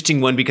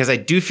interesting one because I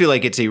do feel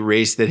like it's a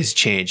race that has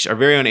changed. Our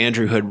very own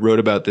Andrew Hood wrote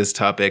about this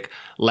topic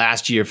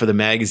last year for the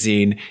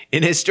magazine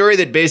in his story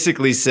that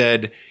basically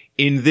said,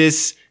 in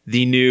this,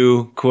 the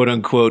new quote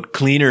unquote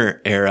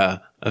cleaner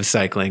era of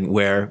cycling,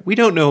 where we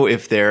don't know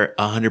if they're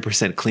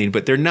 100% clean,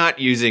 but they're not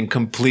using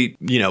complete,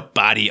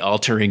 body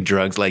altering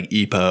drugs like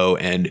EPO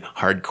and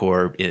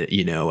hardcore,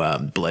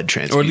 blood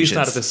transfusions. Or at least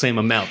not at the same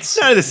amounts.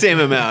 Not at the same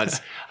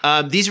amounts.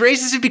 These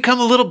races have become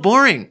a little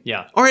boring.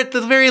 Yeah. Or at the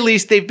very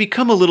least, they've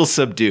become a little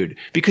subdued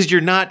because you're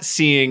not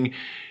seeing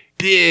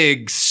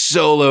big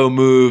solo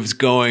moves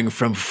going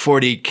from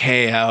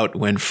 40K out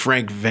when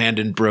Frank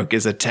Vandenbroek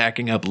is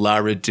attacking up La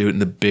Redoute in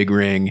the big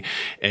ring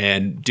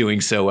and doing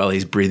so while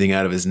he's breathing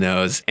out of his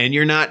nose. And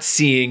you're not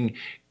seeing,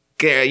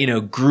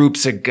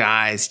 groups of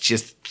guys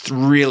just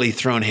really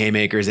throwing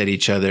haymakers at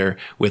each other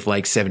with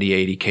like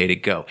 70, 80K to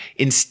go.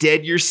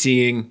 Instead, you're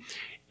seeing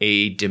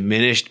a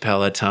diminished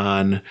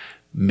peloton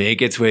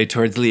make its way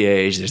towards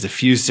Liège. There's a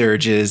few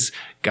surges,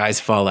 guys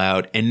fall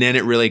out, and then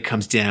it really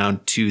comes down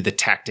to the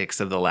tactics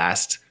of the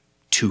last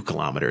 2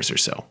 kilometers or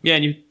so. Yeah,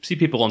 and you see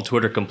people on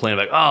Twitter complain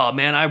like, oh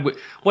man,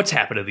 what's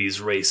happened to these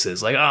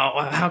races? Like,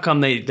 oh, how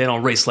come they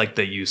don't race like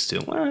they used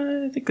to?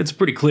 Well, I think it's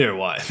pretty clear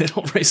why they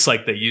don't race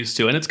like they used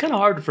to. And it's kind of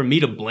hard for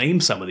me to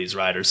blame some of these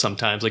riders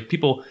sometimes. Like,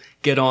 people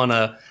get on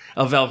a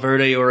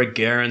Valverde or a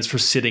Gerrans for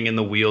sitting in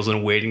the wheels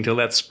and waiting till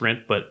that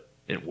sprint, but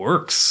it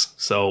works.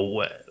 So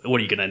what are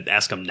you going to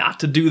ask them not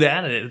to do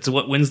that? It's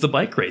what wins the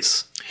bike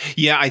race.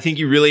 Yeah, I think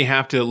you really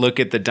have to look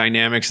at the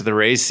dynamics of the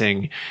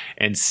racing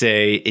and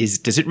say,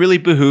 does it really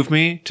behoove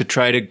me to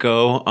try to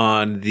go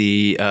on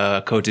the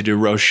Côte de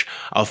Roche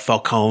of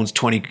Falcons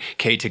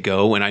 20K to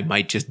go when I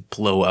might just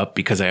blow up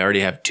because I already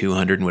have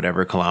 200 and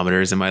whatever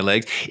kilometers in my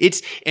legs?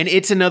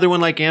 It's another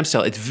one like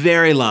Amstel. It's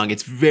very long.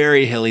 It's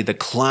very hilly. The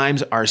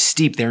climbs are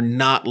steep. They're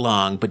not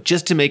long, but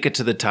just to make it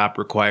to the top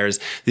requires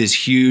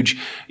this huge,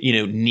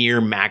 near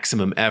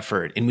maximum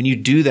effort. And when you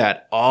do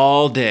that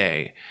all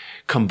day,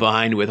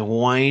 combined with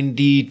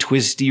windy,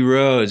 twisty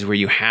roads where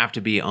you have to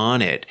be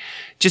on it,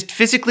 just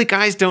physically,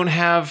 guys don't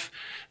have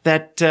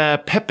that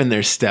pep in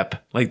their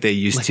step like they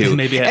used to.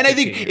 And I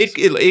think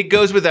it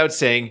goes without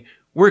saying,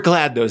 we're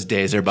glad those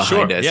days are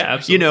behind us. Yeah,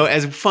 absolutely.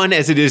 As fun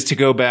as it is to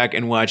go back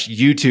and watch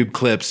YouTube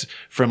clips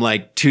from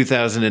like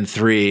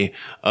 2003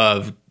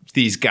 of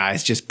these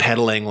guys just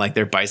pedaling like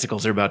their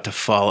bicycles are about to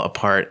fall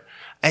apart,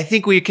 I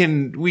think we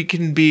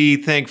can be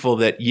thankful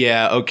that,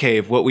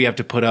 if what we have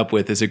to put up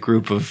with is a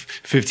group of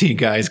 15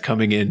 guys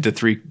coming into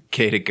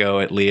 3K to go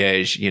at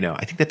Liège,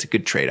 I think that's a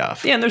good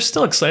trade-off. Yeah, and there's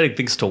still exciting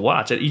things to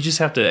watch. You just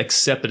have to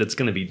accept that it's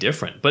going to be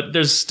different. But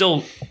there's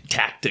still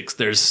tactics.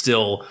 There's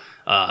still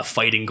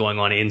fighting going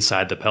on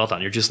inside the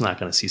peloton. You're just not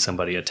going to see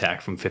somebody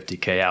attack from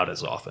 50K out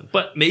as often.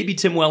 But maybe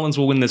Tim Wellens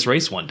will win this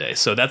race one day.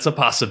 So that's a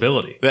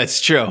possibility.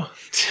 That's true.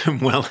 Tim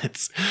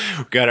Wellens,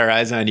 we've got our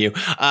eyes on you.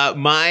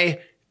 My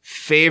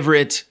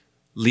favorite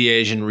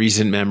Liège in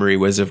recent memory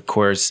was, of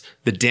course,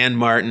 the Dan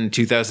Martin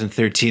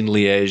 2013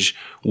 Liège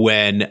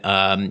when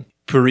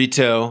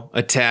Purito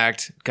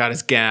attacked, got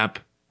his gap.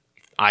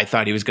 I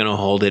thought he was going to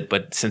hold it,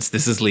 but since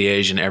this is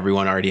Liège and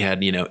everyone already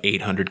had,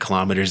 800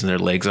 kilometers in their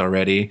legs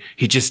already,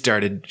 he just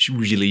started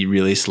really,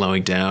 really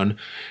slowing down.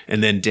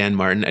 And then Dan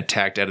Martin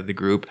attacked out of the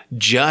group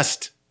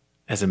just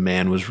as a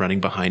man was running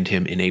behind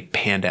him in a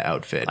panda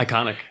outfit.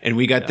 Iconic. And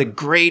we got the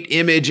great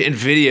image and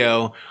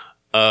video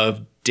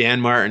of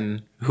Dan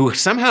Martin, who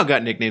somehow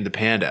got nicknamed the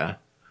Panda,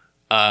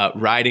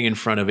 riding in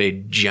front of a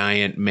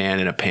giant man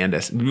in a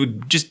panda,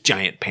 just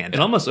giant panda.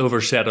 It almost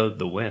overshadowed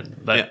the win.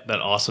 That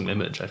awesome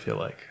image, I feel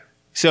like.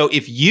 So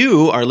if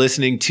you are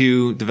listening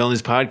to the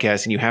Villeneuve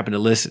podcast and you happen to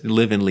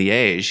live in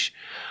Liège,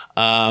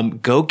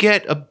 go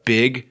get a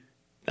big,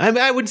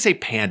 I wouldn't say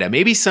panda,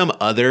 maybe some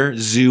other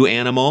zoo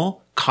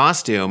animal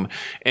costume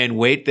and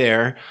wait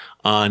there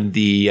on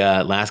the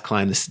last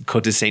climb, the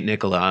Côte de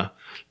Saint-Nicolas,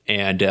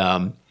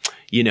 and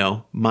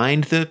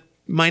mind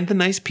the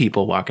nice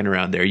people walking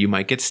around there. You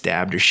might get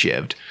stabbed or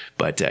shivved,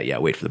 but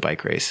wait for the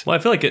bike race. Well, I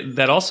feel like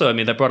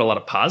that brought a lot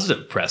of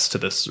positive press to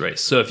this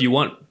race. So if you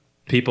want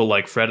people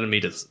like Fred and me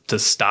to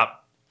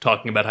stop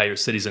talking about how your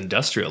city's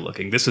industrial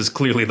looking, this is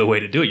clearly the way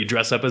to do it. You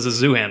dress up as a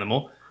zoo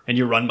animal and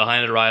you run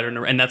behind a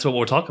rider, and that's what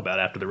we'll talk about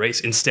after the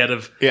race instead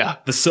of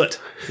the soot.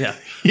 Yeah.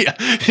 Yeah.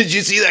 Did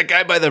you see that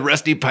guy by the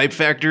Rusty Pipe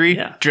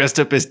Factory dressed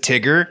up as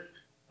Tigger?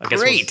 I guess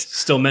we'll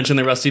still mention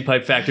the Rusty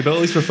Pipe Factory, but at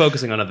least we're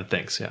focusing on other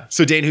things. Yeah.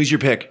 So, Dane, who's your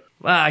pick?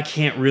 Well, I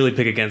can't really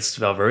pick against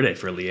Valverde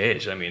for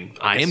Liège. I mean,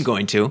 I am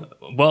going to.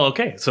 Well,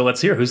 okay. So let's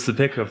hear. Who's the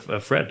pick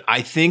of Fred?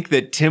 I think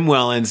that Tim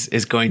Wellens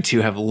is going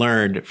to have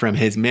learned from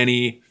his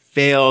many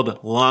failed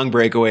long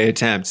breakaway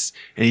attempts,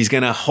 and he's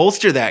going to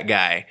holster that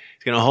guy.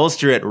 He's going to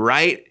holster it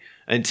right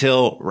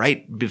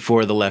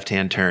before the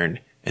left-hand turn.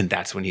 And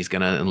that's when he's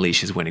going to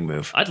unleash his winning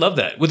move. I'd love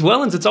that. With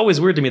Wellens, it's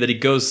always weird to me that he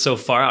goes so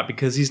far out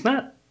because he's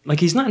not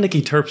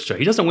Nicky Terpstra.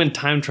 He doesn't win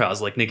time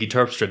trials like Nicky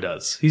Terpstra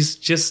does.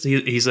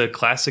 He's a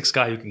classics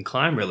guy who can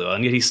climb really well,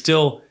 and yet he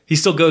still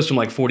goes from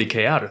like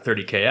 40K out or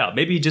 30K out.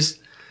 Maybe he just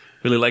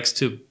really likes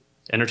to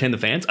entertain the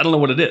fans. I don't know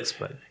what it is,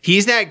 but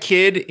he's that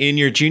kid in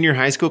your junior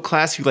high school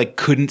class who like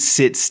couldn't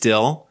sit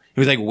still.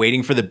 He was like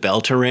waiting for the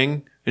bell to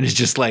ring and is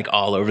just like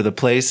all over the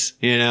place,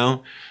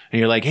 And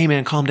you're like, hey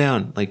man, calm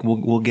down. Like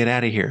we'll get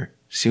out of here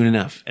soon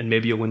enough. And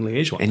maybe you'll win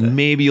Liège one day. And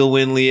maybe you'll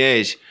win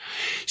Liège.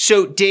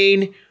 So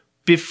Dane,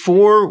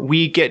 before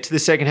we get to the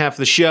second half of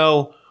the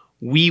show,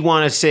 we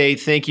want to say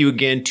thank you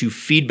again to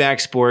Feedback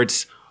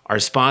Sports, our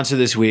sponsor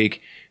this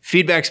week.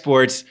 Feedback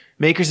Sports,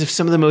 makers of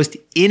some of the most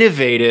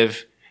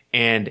innovative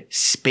and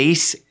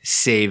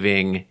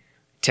space-saving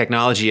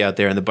technology out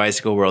there in the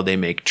bicycle world. They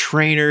make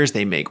trainers,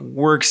 they make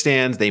work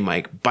stands, they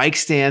make bike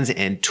stands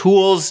and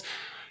tools.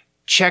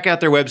 Check out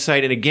their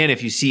website. And again,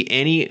 if you see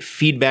any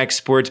Feedback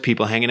Sports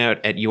people hanging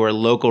out at your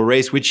local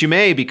race, which you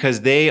may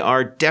because they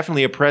are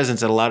definitely a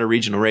presence at a lot of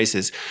regional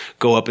races,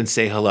 go up and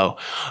say hello.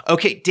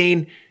 Okay,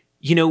 Dane,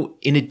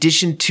 in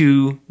addition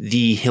to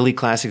the hilly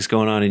classics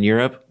going on in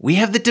Europe, we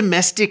have the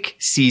domestic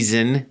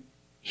season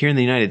here in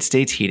the United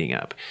States heating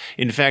up.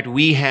 In fact,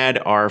 we had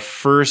our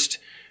first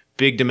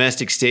big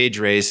domestic stage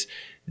race,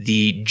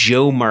 the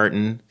Joe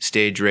Martin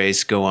stage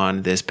race, go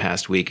on this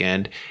past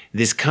weekend.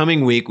 This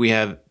coming week, we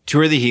have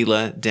Tour of the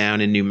Gila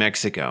down in New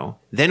Mexico.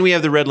 Then we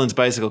have the Redlands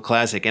Bicycle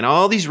Classic. And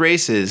all these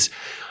races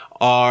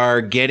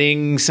are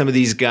getting some of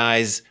these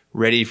guys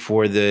ready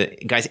for the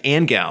guys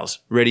and gals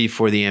ready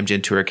for the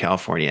Amgen Tour of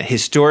California.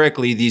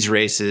 Historically, these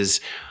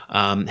races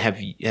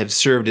have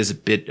served as a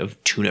bit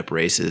of tune-up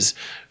races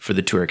for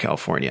the Tour of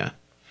California.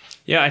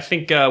 Yeah, I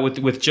think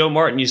with Joe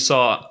Martin, you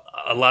saw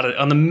a lot of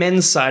on the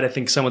men's side. I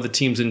think some of the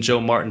teams in Joe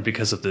Martin,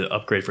 because of the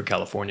upgrade for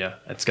California,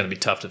 it's going to be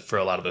tough for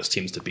a lot of those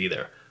teams to be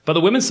there. But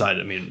the women's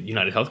side, I mean,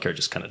 United Healthcare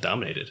just kind of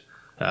dominated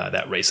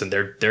that race, and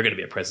they're going to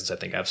be a presence, I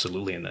think,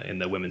 absolutely in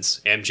the women's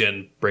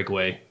Amgen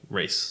breakaway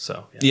race.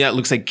 So yeah, it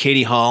looks like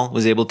Katie Hall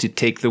was able to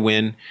take the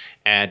win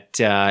at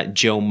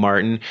Joe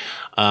Martin.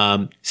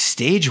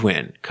 Stage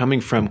win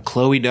coming from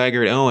Chloe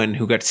Dygert Owen,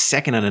 who got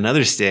second on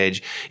another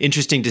stage.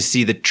 Interesting to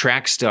see the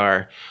track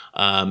star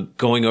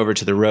going over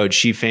to the road.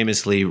 She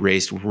famously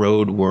raced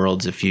Road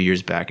Worlds a few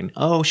years back, and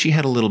she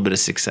had a little bit of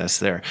success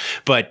there.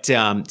 But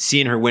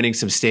seeing her winning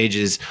some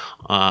stages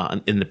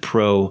in the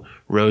pro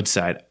road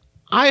side,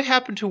 I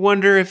happen to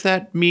wonder if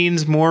that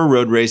means more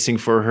road racing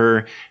for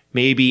her,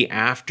 maybe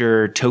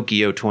after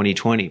Tokyo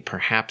 2020,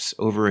 perhaps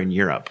over in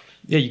Europe.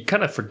 Yeah, you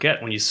kind of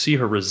forget when you see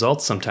her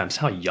results sometimes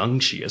how young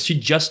she is. She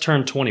just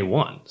turned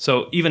 21.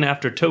 So even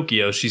after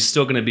Tokyo, she's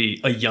still going to be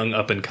a young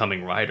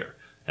up-and-coming rider.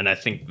 And I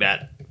think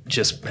that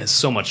just has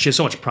she has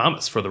so much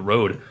promise for the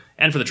road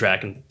and for the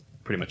track and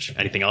pretty much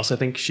anything else I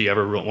think she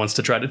ever wants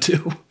to try to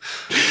do.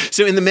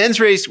 So in the men's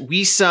race,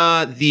 we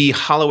saw the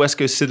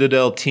Holowesko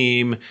Citadel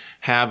team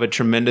have a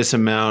tremendous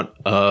amount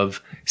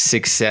of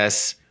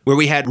success, where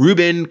we had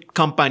Ruben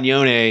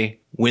Campagnone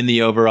win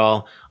the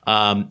overall.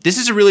 This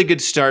is a really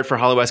good start for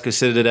Holowesko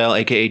Citadel,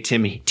 aka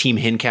Team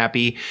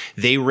Hincapie.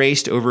 They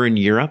raced over in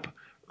Europe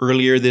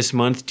earlier this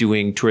month,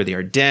 doing Tour of the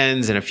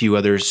Ardennes and a few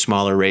other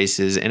smaller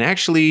races. And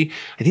actually,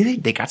 I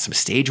think they got some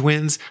stage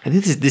wins. I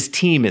think this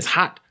team is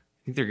hot.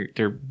 I think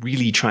they're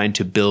really trying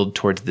to build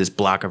towards this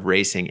block of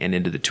racing and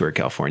into the Tour of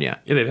California.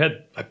 Yeah, they've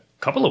had a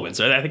couple of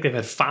wins. I think they've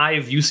had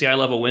 5 UCI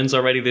level wins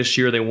already this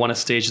year. They won a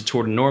stage at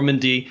Tour de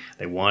Normandy.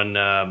 They won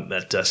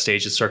that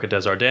stage at Circuit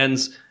des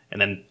Ardennes,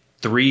 and then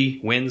 3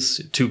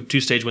 wins,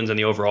 two stage wins, and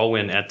the overall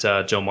win at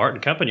Joe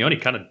Martin.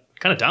 Campagnone kind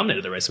of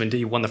dominated the race. I mean,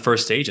 he won the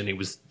first stage, and he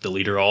was the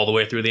leader all the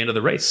way through the end of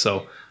the race.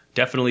 So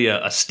definitely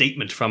a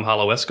statement from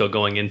Holowesko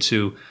going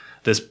into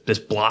this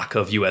block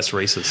of U.S.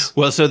 races.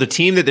 Well, so the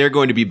team that they're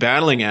going to be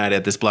battling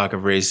at this block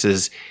of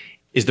races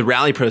is the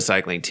Rally Pro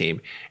Cycling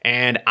team.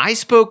 And I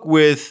spoke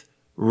with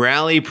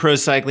Rally Pro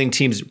Cycling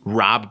team's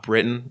Rob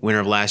Britton, winner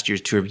of last year's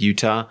Tour of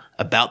Utah,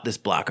 about this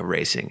block of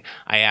racing.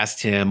 I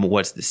asked him,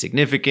 what's the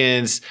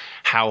significance?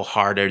 How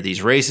hard are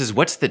these races?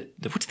 What's the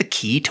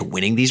key to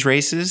winning these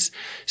races?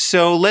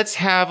 So let's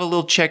have a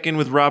little check-in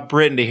with Rob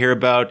Britton to hear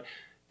about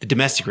the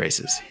domestic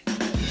races.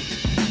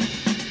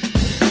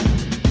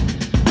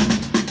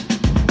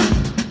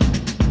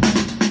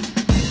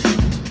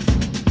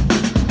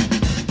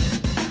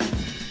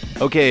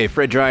 Okay,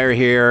 Fred Dreyer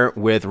here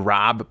with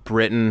Rob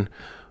Britton.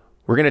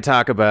 We're going to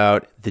talk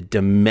about the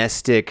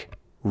domestic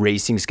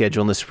racing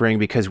schedule in the spring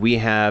because we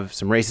have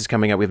some races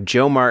coming up. We have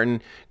Joe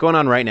Martin going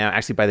on right now.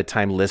 Actually, by the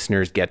time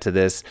listeners get to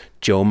this,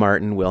 Joe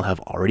Martin will have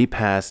already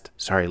passed.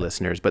 Sorry,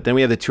 listeners. But then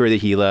we have the Tour of the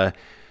Gila,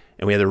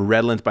 and we have the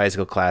Redlands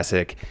Bicycle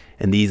Classic,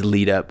 and these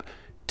lead up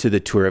to the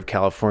Tour of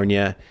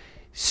California.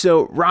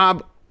 So,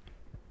 Rob,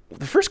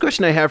 the first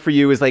question I have for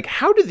you is,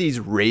 how do these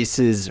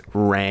races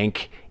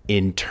rank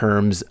in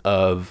terms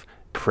of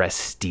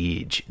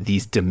prestige,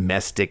 these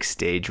domestic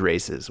stage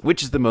races?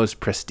 Which is the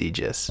most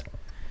prestigious?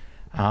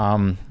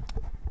 To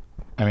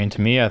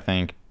me, I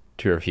think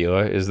Tour of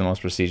Gila is the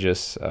most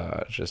prestigious.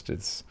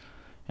 It's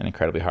an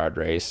incredibly hard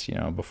race.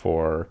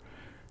 Before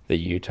the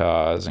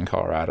Utahs and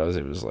Colorados,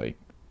 it was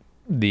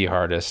the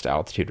hardest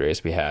altitude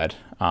race we had.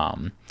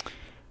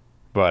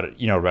 But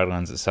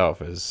Redlands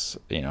itself is,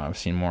 I've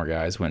seen more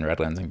guys win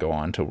Redlands and go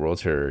on to World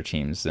Tour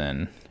teams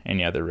than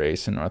any other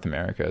race in North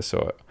America.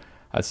 So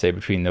I'd say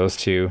between those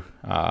two,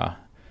 they're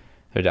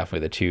definitely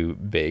the two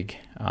big,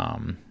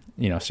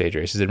 stage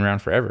races. They've been around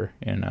forever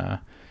in,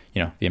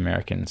 the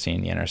American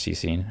scene, the NRC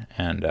scene.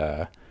 And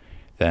I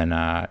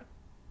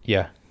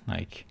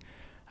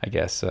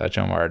guess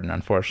Joe Martin,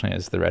 unfortunately,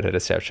 is the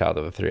redheaded stepchild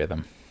of the three of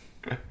them.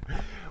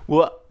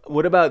 Well,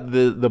 what about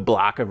the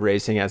block of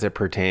racing as it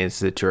pertains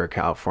to the Tour of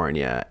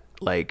California?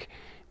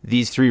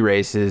 These 3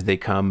 races, they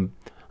come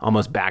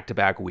almost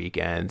back-to-back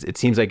weekends. It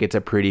seems like it's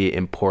a pretty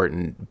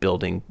important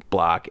building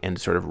block and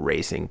sort of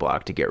racing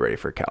block to get ready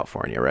for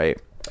California,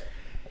 right?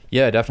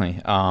 Yeah,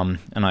 definitely.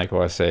 And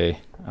I say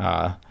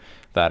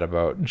that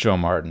about Joe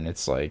Martin.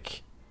 It's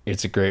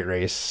a great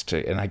race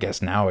and I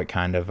guess now it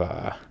kind of,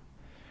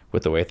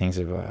 with the way things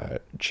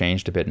have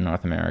changed a bit in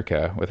North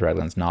America, with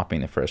Redlands not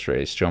being the first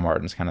race, Joe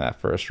Martin's kind of that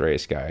first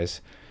race.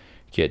 Guys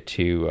get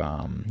to,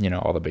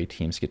 all the big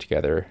teams get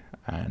together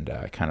and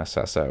kind of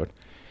suss out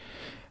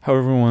how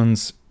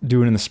everyone's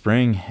doing in the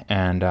spring,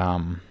 and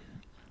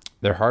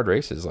they're hard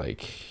races.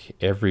 Like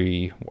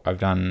I've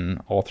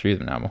done all 3 of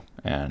them now,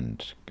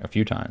 and a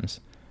few times,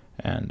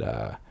 and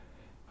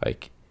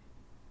like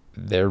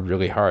they're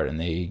really hard, and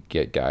they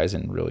get guys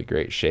in really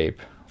great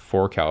shape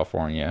for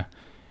California.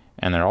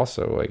 And they're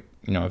also like,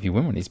 if you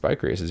win one of these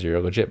bike races, you're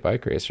a legit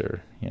bike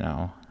racer.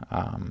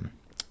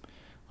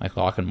 Like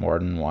Lachlan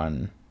Morden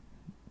won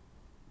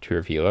Tour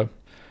of Gila,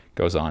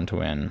 goes on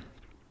to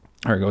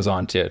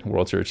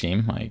World Tour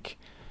team. Like,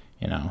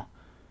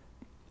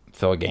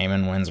 Phil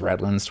Gaiman wins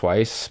Redlands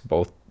twice.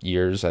 Both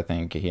years, I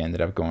think he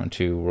ended up going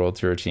to World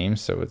Tour team.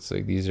 So it's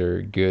like, these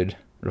are good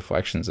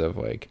reflections of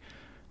like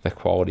the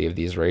quality of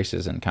these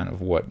races and kind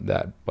of what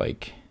that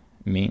like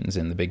means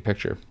in the big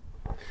picture.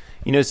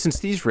 Since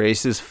these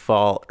races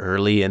fall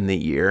early in the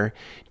year,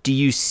 do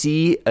you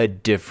see a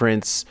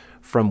difference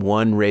from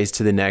one race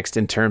to the next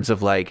in terms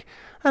of like,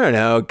 I don't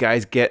know,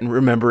 guys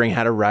remembering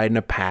how to ride in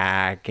a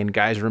pack and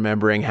guys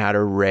remembering how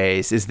to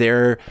race? Is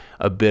there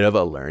a bit of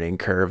a learning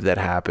curve that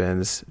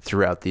happens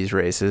throughout these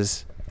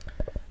races?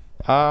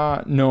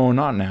 No,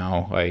 not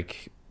now.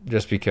 Like,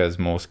 just because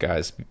most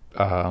guys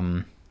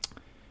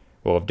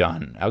will have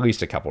done at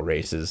least a couple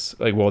races.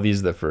 Like, well, these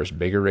are the first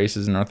bigger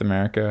races in North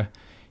America.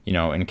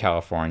 In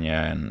California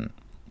and,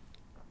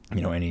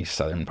 any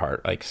southern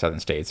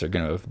states are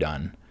going to have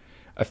done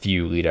a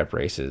few lead up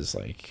races.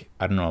 Like,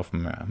 I don't know if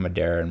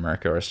Madera and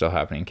Mirko are still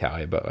happening in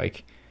Cali, but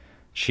like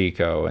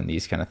Chico and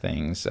these kind of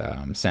things,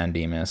 San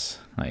Dimas,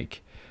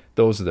 like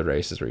those are the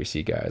races where you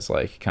see guys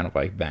like kind of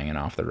like banging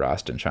off the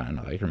rust and trying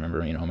to like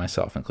remember,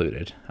 myself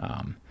included,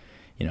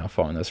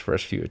 following those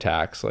first few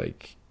attacks,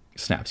 like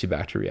snaps you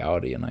back to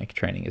reality, and like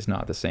training is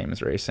not the same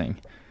as racing.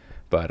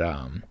 But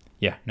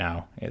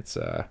now it's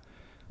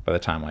by the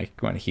time like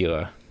going to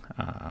Gila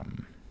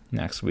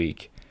next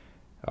week,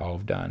 I'll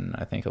have done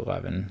I think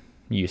 11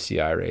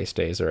 UCI race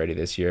days already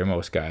this year.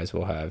 Most guys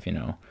will have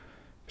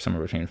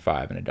somewhere between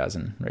 5 and a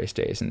dozen race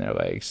days in their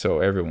legs, so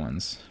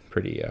everyone's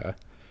pretty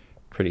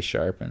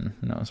sharp and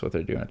knows what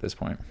they're doing at this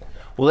point.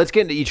 Well, let's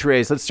get into each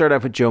race. Let's start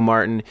off with Joe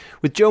Martin.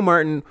 With Joe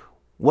Martin,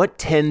 what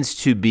tends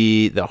to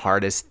be the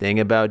hardest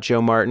thing about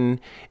Joe Martin,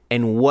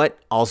 and what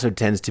also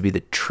tends to be the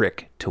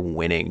trick to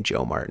winning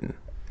Joe Martin?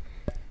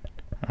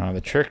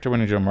 The trick to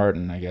winning Joe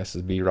Martin, I guess,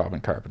 is be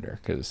Robin Carpenter,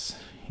 because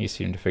he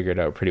seemed to figure it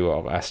out pretty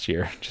well last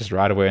year. Just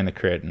ride away in the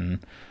crit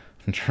and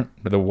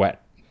the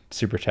wet,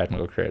 super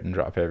technical crit and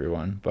drop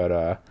everyone.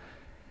 But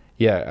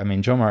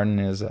Joe Martin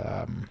is.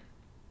 I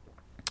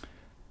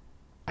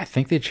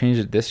think they changed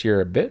it this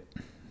year a bit,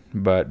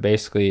 but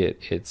basically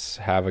it's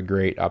have a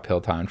great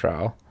uphill time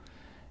trial,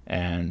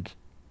 and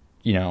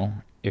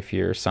if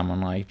you're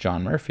someone like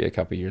John Murphy a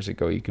couple of years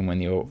ago, you can win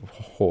the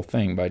whole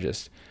thing by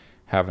just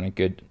having a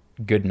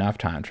good enough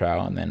time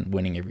trial and then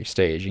winning every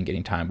stage and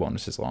getting time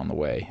bonuses along the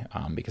way,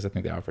 because I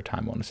think they offer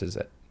time bonuses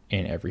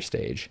in every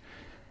stage,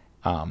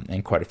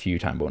 and quite a few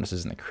time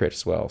bonuses in the crit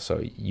as well.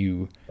 So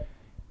you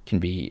can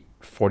be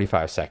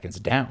 45 seconds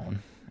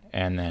down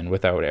and then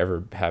without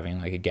ever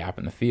having like a gap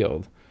in the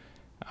field,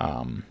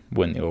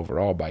 win the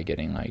overall by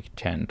getting like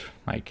 10,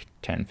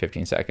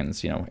 15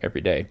 seconds,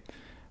 every day.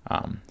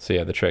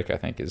 The trick I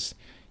think is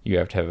you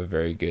have to have a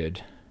very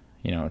good,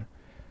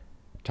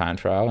 time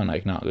trial and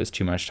like not lose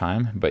too much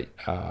time, but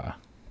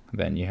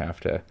then you have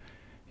to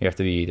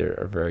be either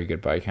a very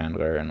good bike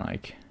handler and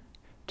like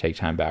take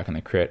time back in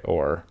the crit,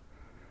 or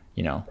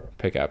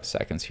pick up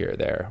seconds here or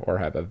there, or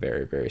have a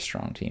very, very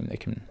strong team that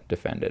can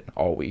defend it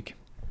all week.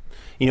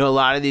 A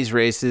lot of these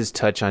races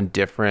touch on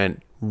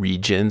different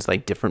regions,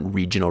 like different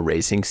regional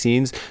racing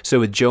scenes. So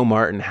with Joe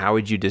Martin, how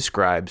would you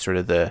describe sort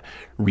of the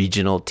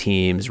regional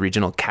teams,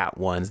 regional Cat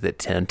 1s that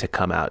tend to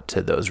come out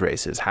to those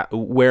races?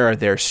 Where are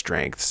their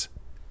strengths?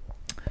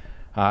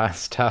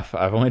 It's tough.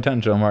 I've only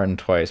done Joe Martin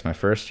twice, my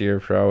first year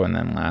pro and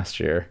then last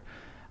year.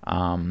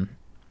 I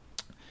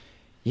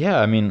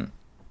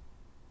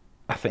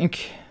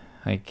think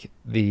like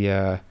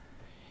the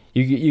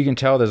you can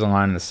tell there's a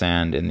line in the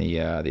sand in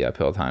the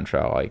uphill time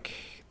trial. Like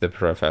the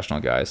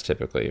professional guys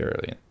typically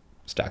really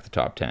stack the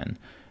top 10,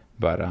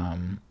 but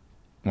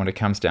when it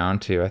comes down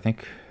to, I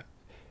think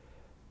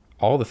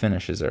all the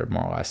finishes are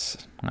more or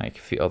less like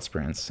field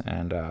sprints,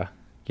 and I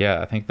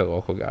think the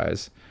local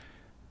guys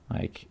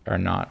like are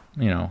not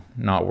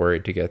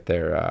worried to get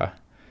their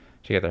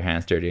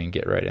hands dirty and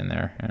get right in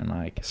there and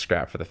like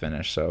scrap for the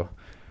finish. So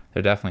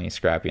they're definitely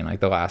scrappy, and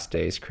like the last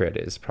day's crit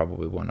is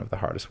probably one of the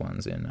hardest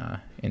ones in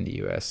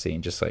the US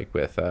scene, just like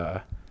with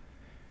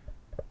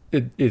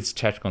it's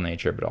technical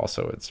nature, but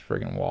also it's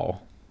friggin'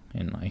 wall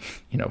and like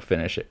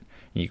finish it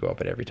and you go up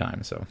it every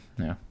time. So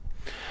yeah.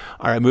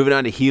 All right, moving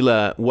on to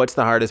Gila. What's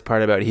the hardest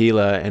part about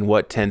Gila, and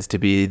what tends to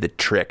be the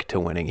trick to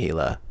winning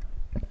Gila?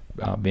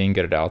 Being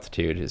good at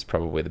altitude is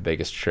probably the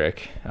biggest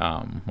trick,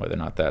 whether or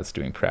not that's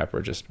doing prep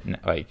or just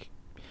like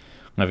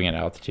living at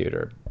altitude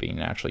or being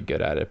naturally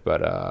good at it.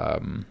 But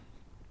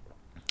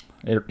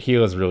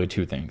Gila is really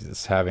two things.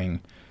 It's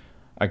having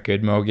a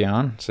good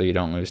Mogollon so you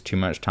don't lose too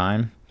much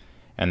time,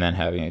 and then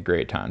having a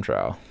great time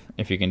trial.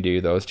 If you can do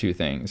those two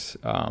things,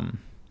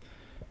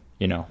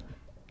 you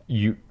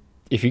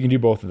if you can do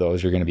both of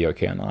those, you're going to be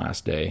okay on the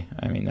last day.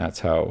 I mean, that's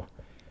how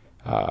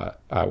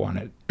I won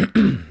it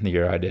the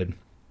year I did.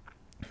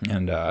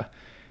 And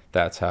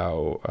that's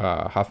how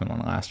Huffman won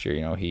last year.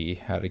 You know, he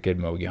had a good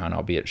Mogollon,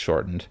 albeit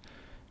shortened,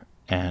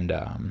 and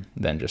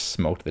then just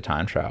smoked the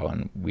time trial.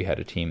 And we had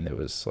a team that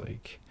was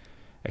like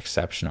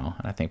exceptional.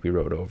 And I think we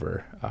rode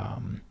over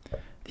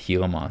the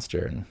Gila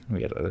Monster, and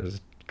there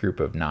was a group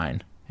of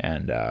 9,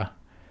 and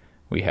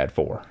we had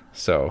 4.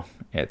 So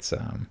it's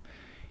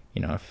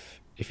you know,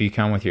 if you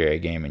come with your A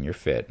game and you're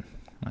fit,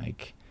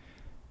 like,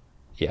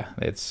 yeah,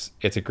 it's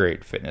a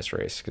great fitness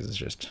race because it's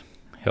just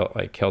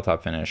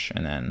hilltop finish,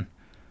 and then,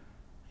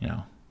 you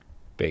know,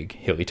 big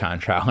hilly time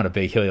trial and a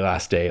big hilly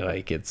last day.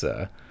 Like, it's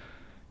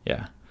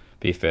yeah,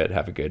 be fit,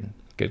 have a good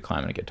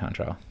climb and a good time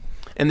trial.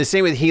 And the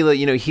same with Gila.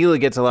 You know, Gila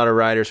gets a lot of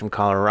riders from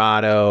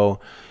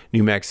Colorado,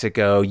 New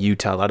Mexico,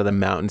 Utah, a lot of the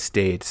mountain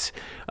states,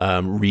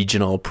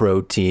 regional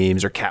pro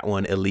teams or Cat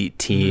 1 elite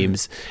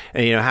teams.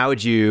 And, you know, how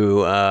would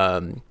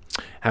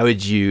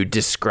you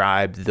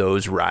describe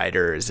those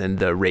riders and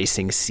the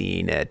racing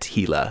scene at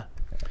Gila?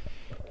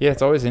 Yeah,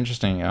 it's always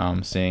interesting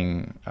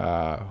seeing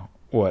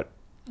what,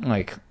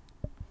 like,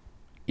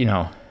 you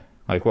know,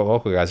 like what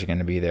local guys are going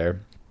to be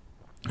there.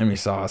 And we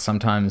saw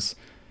sometimes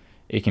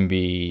it can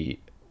be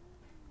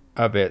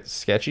a bit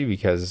sketchy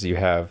because you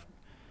have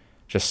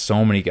just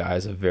so many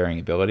guys of varying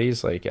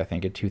abilities. Like, I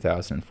think in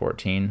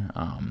 2014,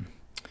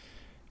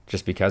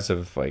 just because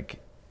of like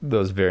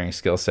those varying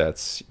skill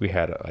sets, we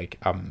had like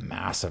a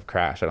massive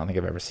crash. I don't think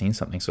I've ever seen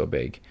something so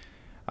big.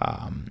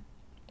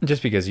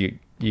 Just because you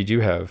do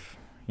have,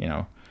 you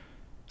know,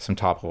 some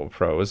top level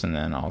pros, and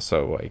then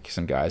also like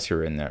some guys who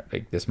are in there,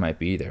 like this might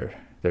be their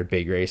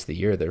big race of the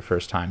year, their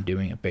first time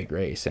doing a big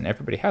race, and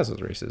everybody has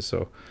those races.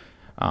 So,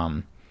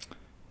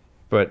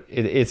 but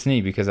it's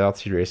neat because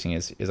altitude racing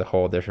is a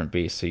whole different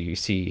beast. So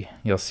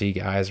you'll see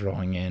guys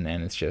rolling in,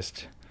 and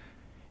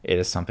it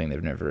is something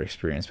they've never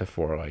experienced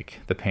before. Like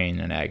the pain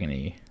and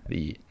agony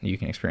that you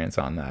can experience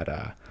on that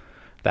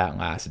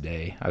last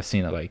day. I've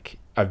seen it, like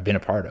I've been a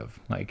part of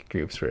like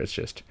groups where it's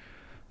just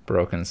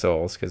broken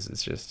souls, because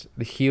it's just,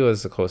 the Gila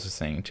is the closest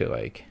thing to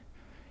like,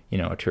 you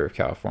know, a Tour of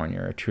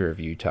California or a Tour of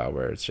Utah,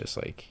 where it's just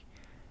like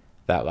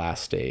that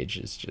last stage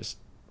is just,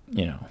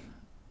 you know,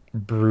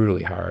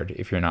 brutally hard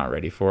if you're not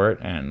ready for it.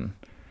 And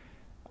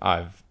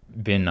I've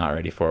been not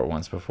ready for it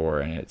once before,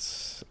 and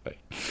it's like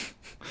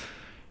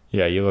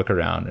yeah, you look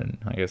around and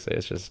like I say,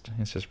 it's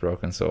just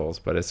broken souls.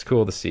 But it's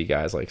cool to see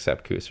guys like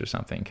Sepp Kuss or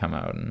something come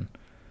out and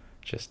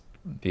just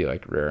be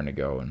like raring to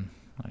go, and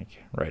like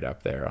right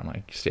up there on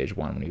like stage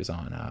 1 when he was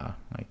on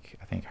like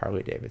I think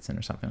Harley Davidson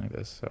or something like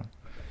this. So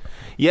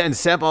yeah, and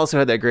Sepp also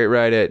had that great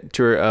ride at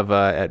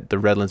the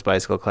Redlands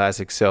Bicycle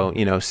Classic. So,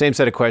 you know, same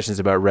set of questions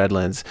about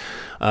Redlands.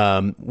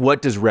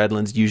 What does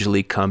Redlands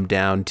usually come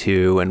down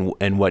to,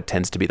 and what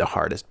tends to be the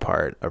hardest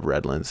part of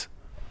Redlands?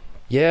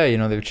 Yeah, you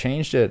know, they've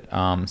changed it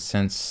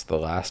since the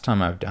last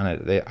time I've done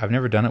it. I've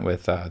never done it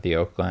with the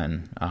Oak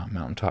Glen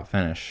Mountaintop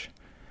Finish.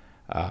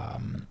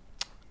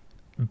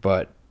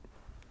 But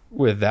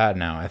with that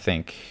now, I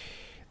think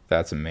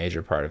that's a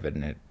major part of it,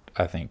 and it,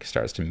 I think,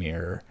 starts to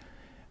mirror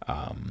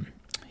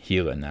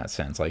Gila in that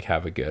sense. Like,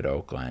 have a good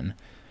Oak Glen,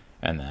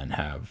 and then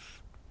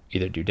have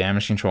either do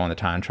damage control in the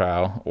time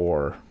trial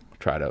or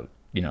try to,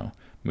 you know,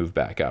 move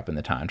back up in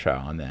the time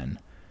trial, and then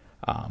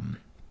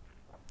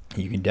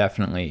you can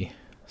definitely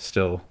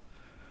still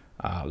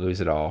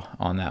lose it all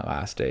on that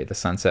last day. The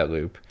Sunset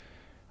Loop,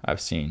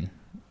 I've seen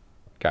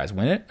guys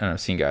win it and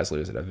I've seen guys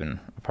lose it. I've been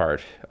a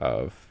part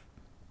of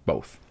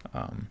both.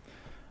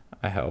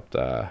 I helped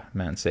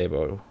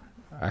Mancebo,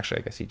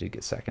 actually I guess he did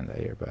get second that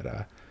year,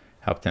 but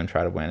helped him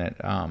try to win it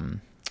the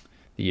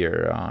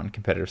year on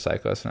Competitive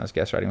Cyclist when I was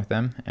guest riding with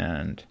them.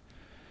 And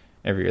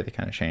every year they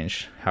kind of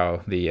change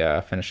how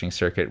the finishing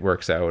circuit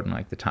works out, and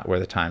like where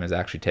the time is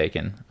actually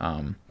taken.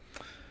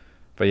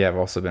 But yeah, I've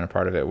also been a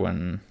part of it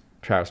when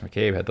Travis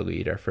McCabe had the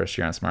lead our first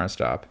year on Smart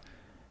Stop.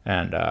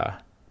 And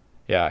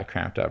yeah, I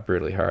cramped up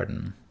brutally hard,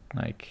 and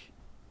like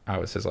I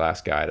was his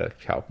last guy to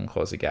help him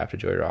close the gap to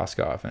Joey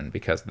Roscoff. And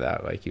because of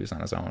that, like he was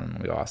on his own, and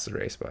we lost the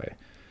race by,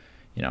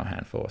 you know, a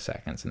handful of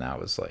seconds. And that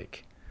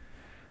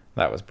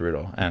was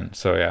brutal. And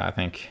so, yeah, I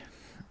think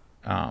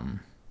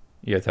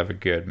you have to have a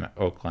good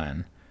Oak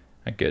Glen,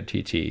 a good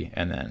TT,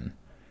 and then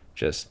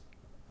just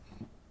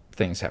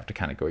things have to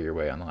kind of go your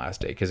way on the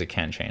last day, because it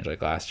can change.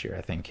 Like last year,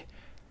 I think,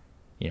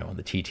 you know,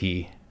 the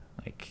TT,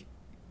 like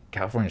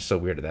California's so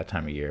weird at that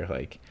time of year.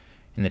 Like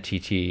in the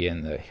TT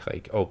and the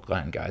like Oak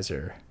Glen, guys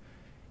are,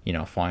 you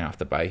know, falling off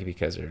the bike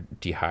because they're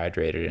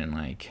dehydrated and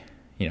like,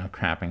 you know,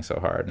 cramping so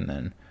hard. And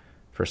then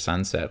for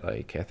Sunset,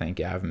 like I think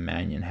Gavin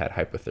Mannion had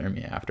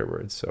hypothermia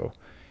afterwards. So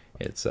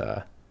it's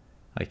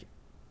like,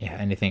 yeah,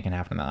 anything can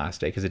happen on the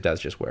last day, because it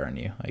does just wear on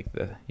you. Like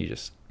you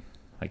just,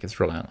 like, it's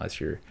relentless.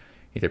 You're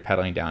either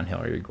pedaling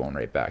downhill or you're going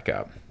right back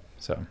up.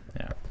 So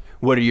yeah.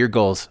 What are your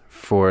goals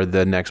for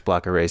the next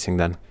block of racing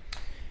then?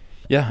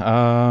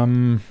 Yeah,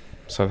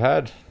 so I've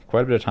had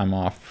quite a bit of time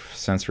off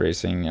since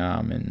racing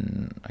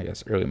in, I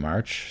guess, early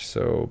March.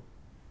 So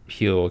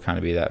Gila will kind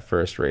of be that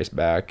first race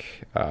back.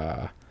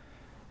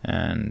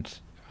 And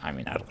I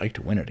mean, I'd like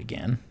to win it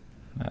again.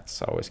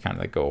 That's always kind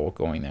of the goal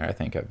going there. I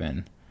think I've been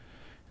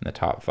in the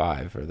top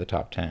 5 or the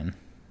top 10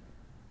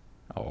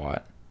 a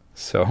lot.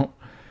 So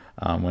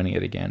winning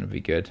it again would be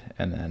good.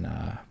 And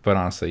then, but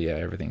honestly, yeah,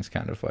 everything's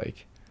kind of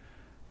like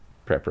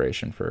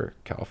preparation for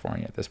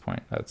California at this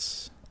point.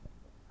 That's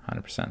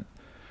 100%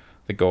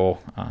 the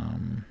goal.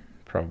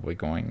 Probably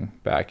going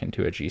back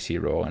into a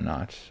GC role and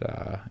not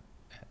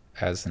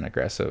as an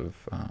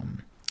aggressive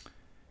kind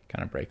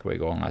of breakaway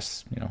goal,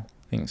 unless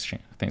things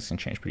can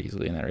change pretty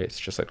easily in that race,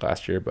 just like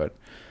last year. But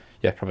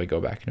yeah, probably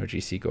go back into a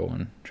GC goal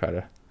and try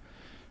to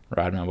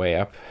ride my way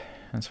up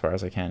as far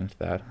as I can to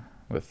that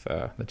with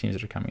the teams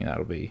that are coming.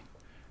 That'll be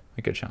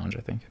a good challenge,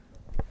 I think.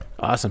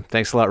 Awesome.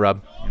 Thanks a lot,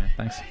 Rob. Yeah,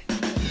 thanks.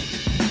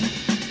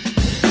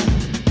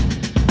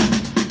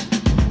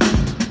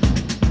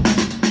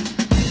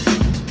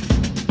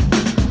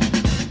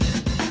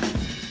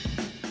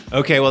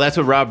 Okay, well, that's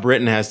what Rob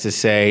Britton has to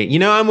say.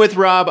 I'm with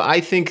Rob.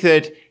 I think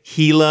that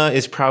Gila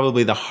is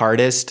probably the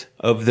hardest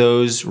of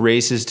those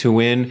races to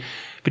win.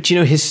 But,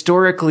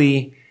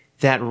 historically,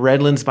 that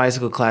Redlands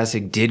Bicycle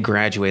Classic did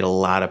graduate a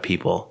lot of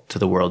people to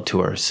the World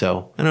Tour.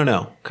 So, I don't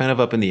know, kind of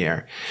up in the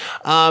air.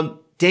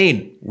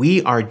 Dane,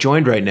 we are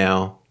joined right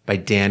now by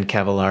Dan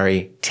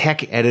Cavallari,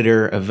 tech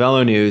editor of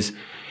Velo News,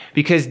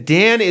 because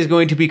Dan is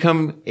going to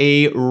become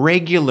a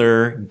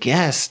regular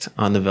guest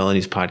on the Velo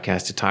News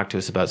podcast to talk to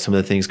us about some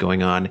of the things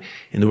going on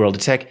in the world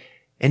of tech.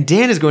 And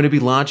Dan is going to be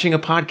launching a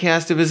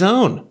podcast of his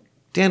own.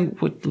 Dan,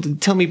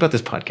 tell me about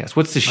this podcast.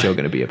 What's the show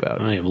going to be about?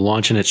 I am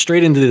launching it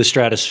straight into the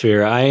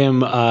stratosphere. I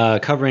am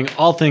covering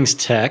all things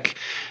tech.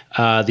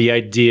 The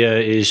idea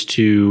is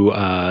to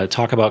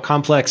talk about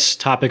complex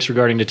topics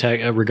regarding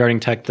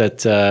tech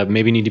that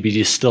maybe need to be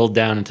distilled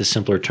down into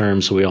simpler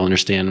terms so we all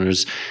understand.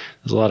 There's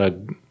a lot of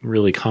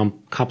really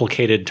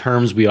complicated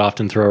terms we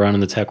often throw around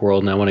in the tech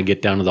world, and I want to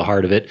get down to the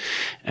heart of it.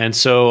 And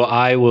so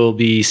I will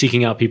be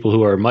seeking out people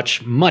who are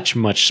much, much,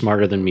 much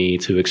smarter than me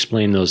to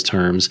explain those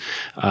terms.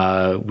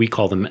 We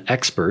call them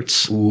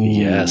experts. Ooh.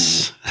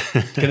 Yes.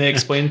 Can they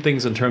explain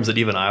things in terms that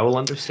even I will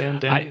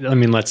understand, Dan? I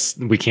mean,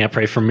 we can't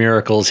pray for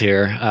miracles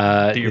here.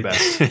 Do your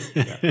best.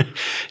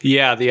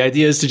 Yeah, the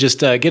idea is to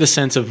just get a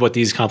sense of what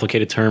these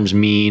complicated terms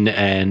mean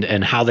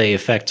and how they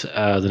affect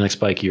the next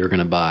bike you're going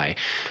to buy.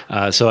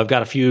 So I've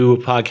got a few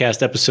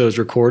podcast episodes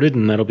recorded,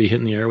 and that'll be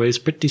hitting the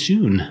airwaves pretty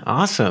soon.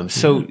 Awesome.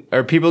 So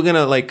are people going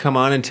to come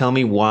on and tell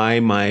me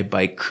why my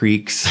bike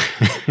creaks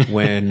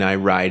when I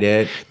ride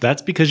it?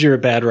 That's because you're a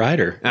bad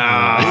rider.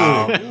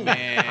 Oh,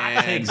 man.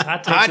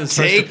 Hot Hot since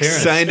first takes,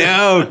 appearance. I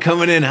know,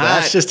 coming in hot.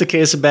 That's just a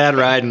case of bad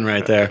riding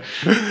right there.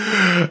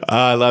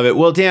 I love it.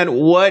 Well, Dan,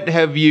 what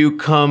have you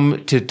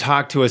come to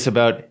talk to us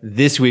about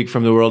this week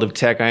from the world of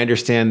tech? I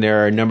understand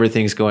there are a number of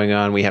things going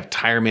on. We have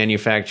tire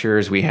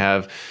manufacturers, we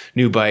have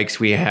new bikes,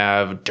 we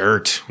have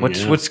dirt.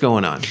 What's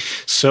going on?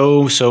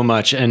 So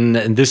much. And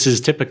this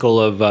is typical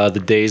of the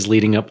days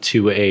leading up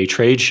to a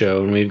trade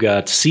show. And we've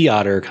got Sea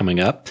Otter coming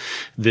up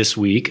this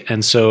week.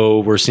 And so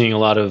we're seeing a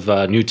lot of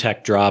new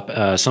tech drop.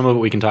 Some of it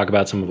we can talk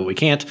about, some of it we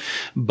can't.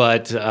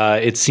 But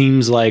it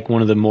seems like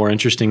one of the more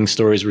interesting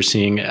stories we're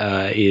seeing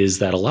is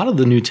that a lot of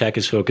the new tech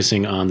is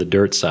focusing on the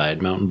dirt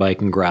side, mountain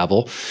bike and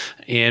gravel.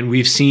 And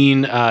we've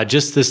seen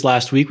just this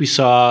last week, we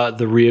saw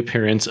the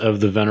reappearance of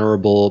the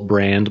venerable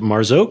brand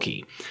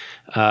Marzocchi.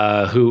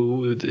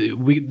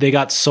 They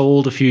got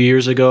sold a few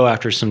years ago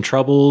after some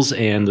troubles,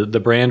 and the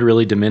brand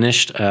really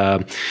diminished.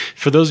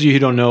 For those of you who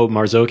don't know,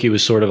 Marzocchi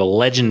was sort of a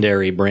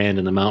legendary brand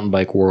in the mountain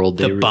bike world.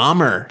 The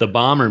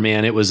bomber,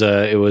 man. It was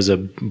a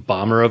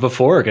bomber of a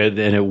fork, and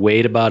it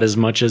weighed about as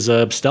much as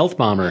a stealth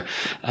bomber.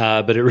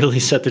 But it really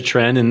set the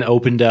trend and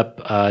opened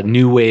up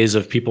new ways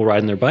of people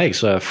riding their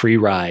bikes, free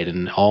ride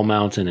and all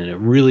mountain, and it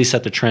really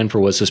set the trend for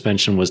what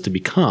suspension was to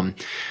become.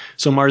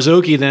 So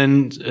Marzocchi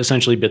then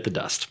essentially bit the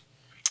dust.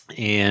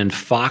 And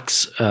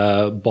Fox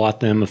bought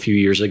them a few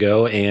years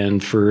ago,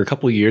 and for a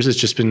couple of years, it's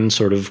just been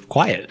sort of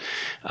quiet.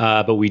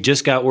 But we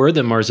just got word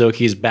that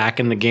Marzocchi is back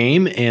in the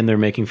game, and they're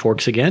making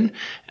forks again,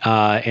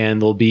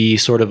 and they'll be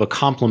sort of a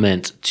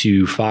complement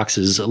to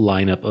Fox's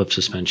lineup of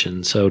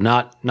suspension. So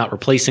not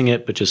replacing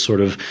it, but just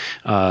sort of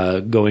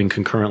going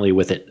concurrently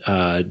with it.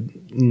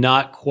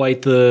 Not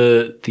quite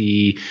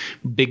the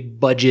big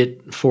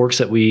budget forks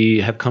that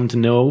we have come to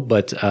know,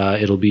 but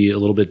it'll be a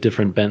little bit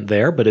different bent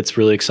there. But it's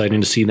really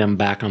exciting to see them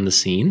back on the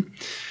scene.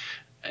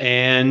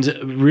 And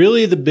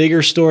really the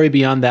bigger story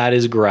beyond that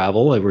is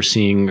gravel. We're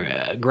seeing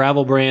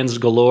gravel brands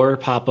galore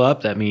pop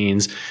up. That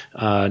means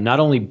not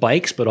only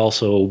bikes, but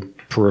also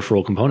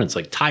peripheral components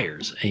like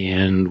tires.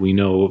 And we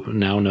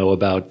now know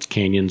about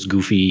Canyon's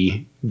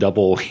goofy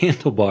double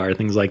handlebar,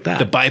 things like that.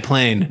 The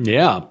biplane.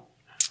 Yeah.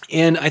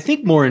 And I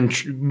think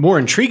more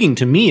intriguing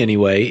to me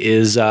anyway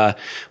is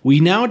we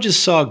now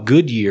just saw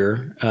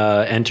Goodyear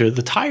enter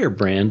the tire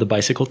brand, the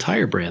bicycle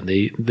tire brand.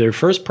 Their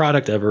first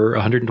product ever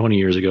 120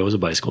 years ago was a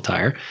bicycle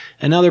tire,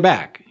 and now they're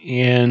back.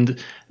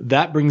 And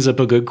that brings up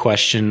a good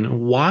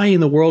question. Why in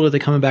the world are they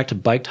coming back to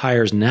bike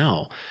tires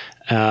now?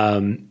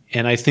 And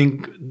I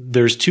think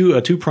there's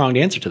a two-pronged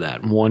answer to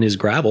that. One is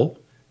gravel,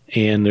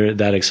 and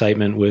that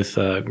excitement with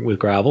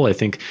gravel. I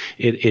think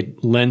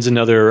it lends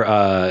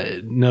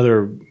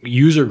another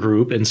user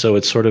group, and so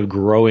it's sort of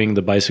growing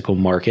the bicycle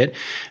market.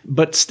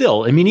 But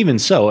still, I mean, even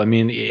so, I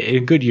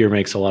mean, Goodyear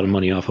makes a lot of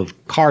money off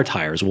of car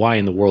tires. Why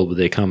in the world would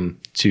they come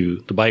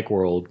to the bike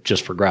world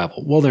just for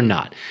gravel? Well, they're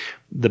not.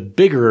 The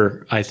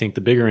bigger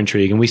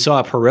intrigue, and we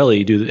saw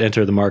Pirelli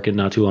enter the market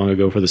not too long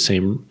ago for the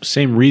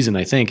same reason,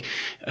 I think,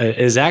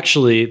 is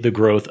actually the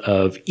growth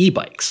of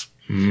e-bikes.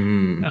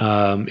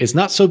 It's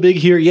not so big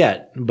here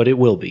yet, but it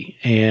will be.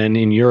 And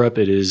in Europe,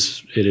 it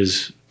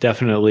is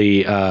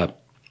definitely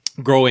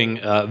growing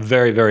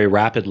very, very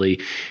rapidly.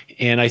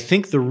 And I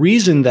think the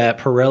reason that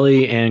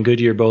Pirelli and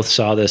Goodyear both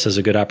saw this as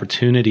a good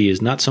opportunity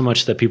is not so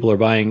much that people are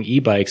buying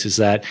e-bikes, is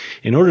that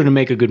in order to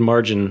make a good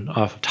margin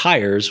off of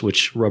tires,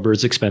 which rubber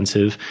is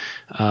expensive,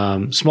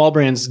 small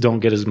brands don't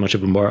get as much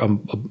of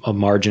a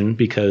margin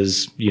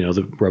because,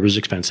 the rubber is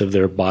expensive.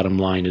 Their bottom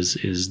line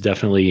is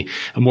definitely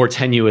a more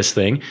tenuous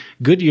thing.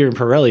 Goodyear and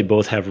Pirelli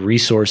both have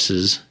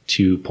resources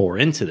to pour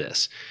into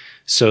this.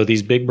 So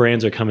these big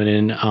brands are coming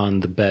in on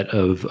the bet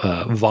of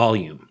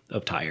volume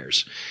of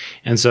tires.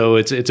 And so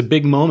it's a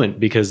big moment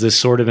because this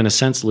sort of, in a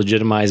sense,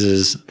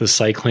 legitimizes the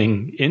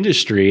cycling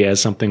industry as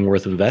something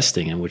worth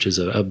investing in, which is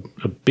a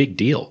big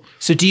deal.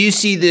 So do you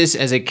see this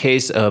as a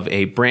case of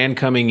a brand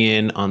coming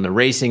in on the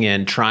racing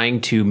end, trying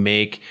to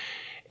make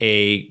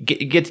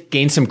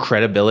gain some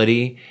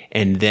credibility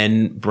and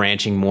then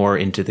branching more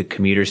into the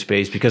commuter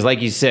space? Because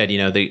like you said,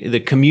 the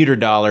commuter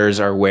dollars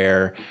are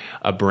where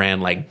a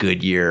brand like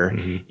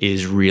Goodyear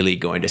is really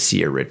going to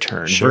see a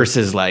return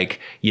versus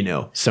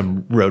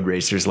some road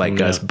racers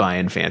like us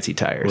buying fancy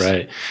tires.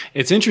 Right.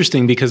 It's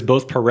interesting because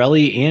both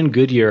Pirelli and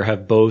Goodyear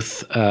have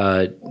both,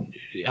 at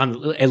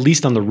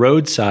least on the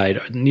road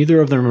side, neither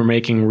of them are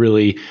making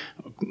really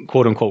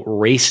quote unquote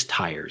race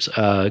tires.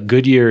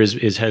 Goodyear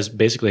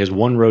has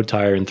one road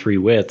tire and 3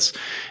 widths,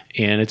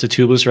 and it's a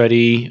tubeless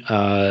ready,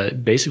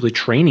 basically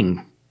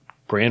training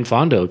Gran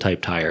Fondo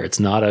type tire. It's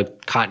not a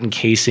cotton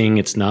casing.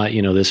 It's not,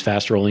 this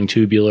fast rolling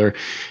tubular.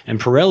 And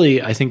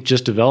Pirelli, I think,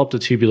 just developed a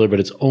tubular, but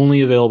it's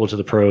only available to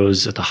the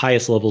pros at the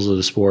highest levels of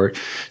the sport.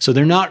 So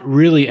they're not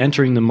really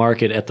entering the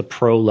market at the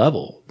pro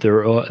level.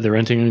 They're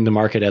entering the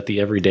market at the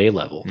everyday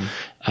level.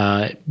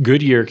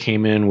 Goodyear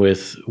came in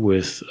with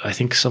I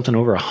think something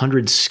over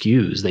 100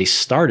 SKUs. They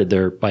started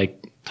their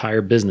bike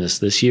tire business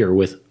this year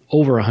with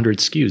over 100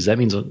 SKUs. That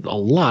means a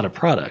lot of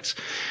products.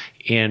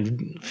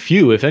 And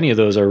few, if any of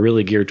those, are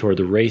really geared toward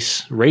the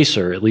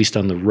racer, at least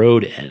on the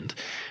road end.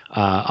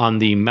 On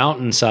the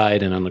mountain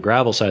side and on the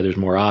gravel side, there's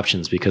more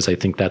options because I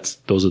think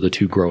those are the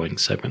 2 growing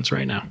segments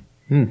right now.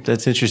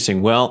 That's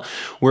interesting. Well,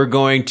 we're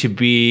going to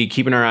be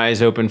keeping our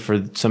eyes open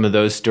for some of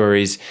those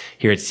stories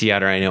here at Sea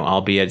Otter. I know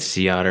I'll be at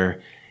Sea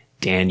Otter.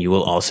 Dan, you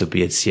will also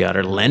be at Sea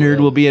Otter.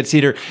 Leonard will be at Sea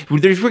Otter. We're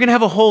going to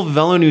have a whole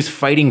VeloNews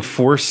fighting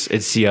force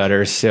at Sea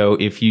Otter. So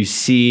if you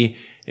see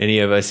any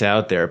of us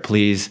out there,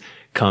 please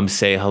come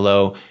say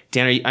hello.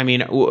 Dan,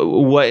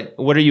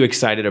 what are you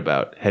excited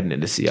about heading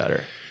into Sea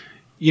Otter?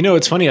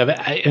 It's funny.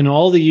 In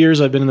all the years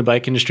I've been in the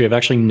bike industry, I've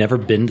actually never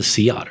been to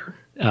Sea Otter.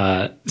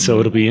 So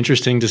it'll be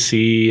interesting to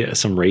see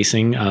some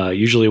racing.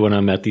 Usually when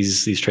I'm at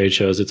these trade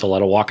shows, it's a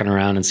lot of walking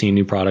around and seeing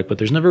new product, but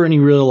there's never any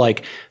real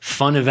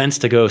fun events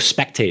to go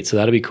spectate. So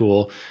that'll be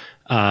cool.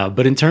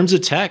 But in terms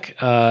of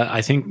tech,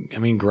 I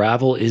think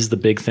gravel is the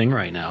big thing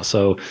right now.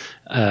 So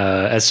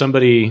as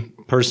somebody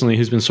personally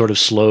who's been sort of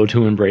slow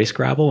to embrace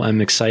gravel,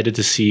 I'm excited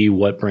to see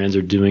what brands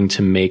are doing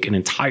to make an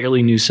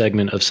entirely new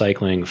segment of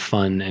cycling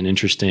fun and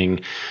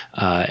interesting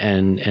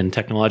and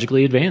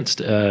technologically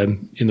advanced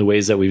in the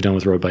ways that we've done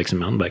with road bikes and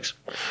mountain bikes.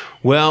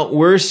 Well,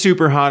 we're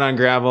super hot on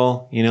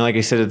gravel. Like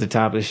I said at the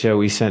top of the show,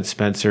 we sent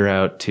Spencer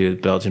out to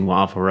the Belgian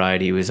Waffle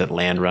Ride. He was at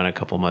Land Run a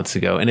couple months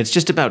ago. And it's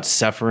just about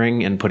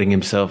suffering and putting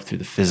himself through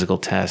the physical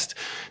test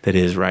that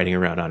is riding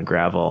around on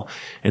gravel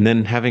and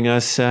then having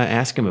us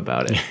ask him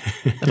about it.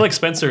 I'd like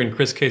Spencer and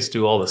Chris Case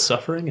do all the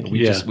suffering, and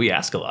we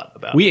ask a lot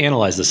about it. We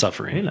analyze the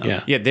suffering.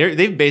 Yeah,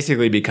 they've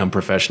basically become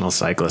professional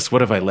cyclists.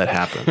 What have I let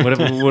happen?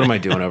 What am I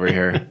doing over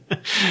here?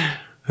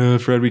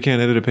 Fred, we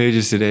can't edit the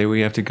pages today.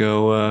 We have to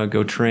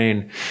go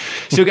train.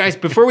 So, guys,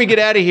 before we get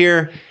out of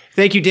here,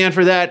 thank you, Dan,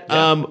 for that.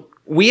 Yeah.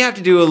 We have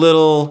to do a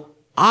little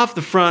off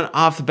the front,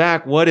 off the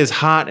back. What is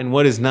hot and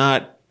what is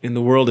not in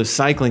the world of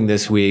cycling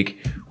this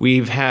week?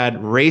 We've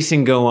had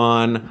racing go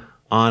on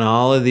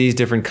all of these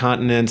different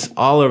continents,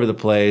 all over the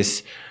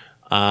place.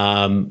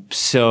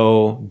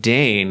 So,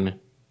 Dane,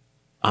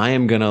 I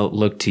am going to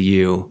look to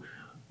you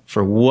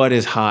for what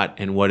is hot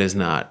and what is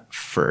not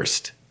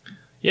first.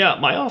 Yeah,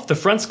 my off the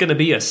front's going to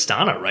be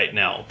Astana right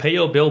now.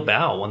 Pello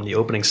Bilbao won the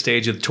opening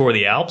stage of the Tour of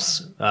the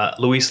Alps.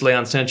 Luis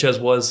Leon Sanchez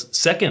was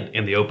second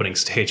in the opening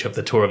stage of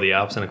the Tour of the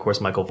Alps. And, of course,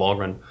 Michael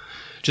Valgren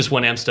just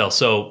won Amstel.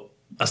 So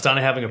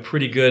Astana having a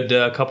pretty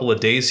good couple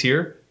of days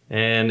here.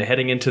 And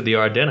heading into the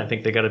Ardennes, I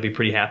think they got to be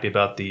pretty happy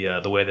about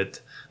the way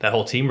that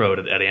whole team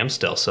rode at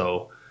Amstel.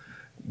 So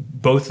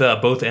both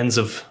ends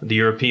of the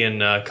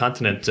European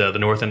continent, the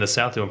north and the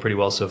south, doing pretty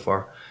well so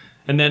far.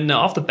 And then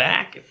off the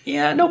back,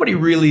 nobody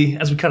really,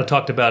 as we kind of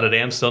talked about at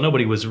Amstel,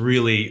 nobody was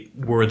really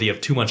worthy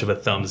of too much of a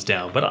thumbs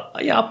down. But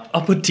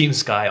I'll put Team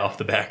Sky off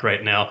the back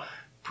right now.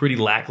 Pretty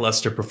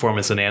lackluster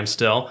performance in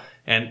Amstel.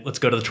 And let's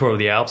go to the Tour of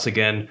the Alps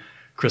again.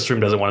 Chris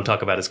Froome doesn't want to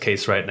talk about his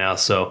case right now,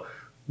 so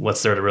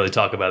what's there to really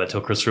talk about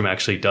until Chris Froome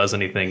actually does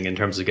anything in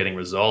terms of getting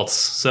results?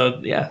 So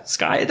yeah,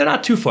 Sky, they're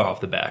not too far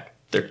off the back.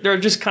 They're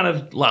just kind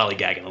of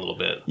lollygagging a little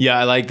bit. Yeah,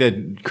 I like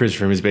that Chris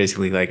Froome is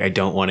basically like, I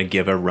don't want to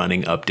give a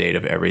running update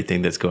of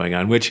everything that's going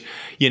on, which,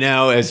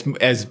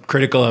 as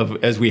critical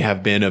of as we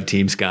have been of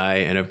Team Sky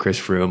and of Chris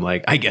Froome,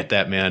 like, I get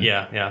that, man.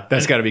 Yeah.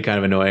 That's got to be kind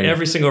of annoying.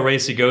 Every single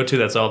race you go to,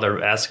 that's all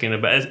they're asking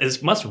about.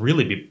 It must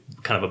really be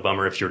kind of a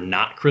bummer if you're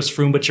not Chris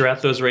Froome, but you're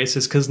at those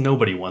races, because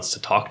nobody wants to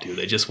talk to you.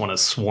 They just want to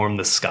swarm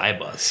the Sky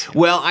bus.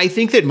 Well, I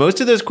think that most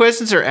of those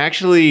questions are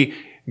actually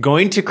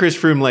going to Chris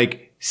Froome,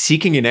 like,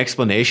 seeking an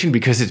explanation,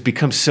 because it's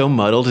become so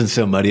muddled and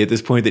so muddy at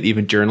this point that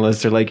even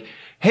journalists are like,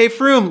 hey,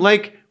 Froome,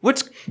 like,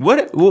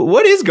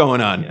 what is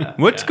going on?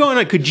 What's going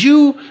on? Could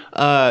you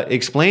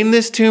explain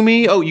this to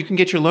me? Oh, you can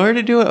get your lawyer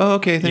to do it? Oh,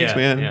 okay, thanks,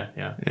 man.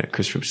 Yeah.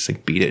 Chris Froome's just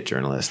like, beat it,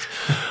 journalist.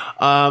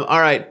 All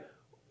right.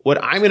 What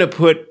I'm going to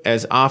put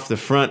as off the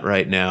front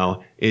right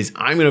now is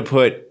I'm going to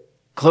put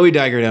Chloe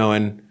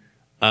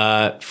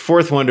Dygert-Owen,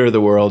 fourth wonder of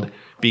the world,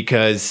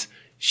 because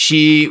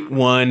she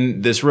won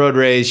this road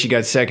race. She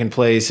got second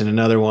place in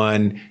another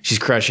one. She's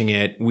crushing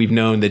it. We've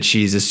known that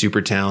she's a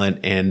super talent,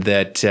 and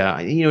that,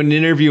 in an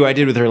interview I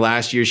did with her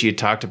last year, she had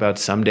talked about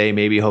someday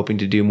maybe hoping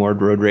to do more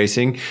road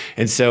racing.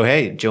 And so,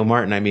 hey, Joe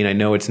Martin, I mean, I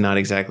know it's not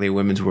exactly a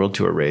women's world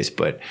tour race,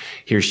 but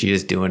here she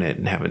is doing it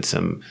and having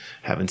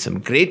some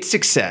great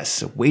success.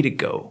 So way to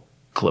go,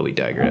 Chloe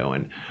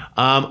Dygert-Owen.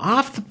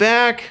 Off the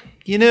back,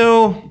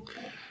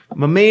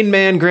 my main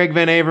man, Greg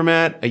Van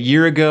Avermaet, a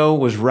year ago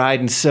was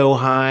riding so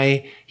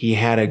high. He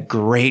had a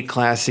great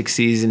Classic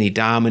season. He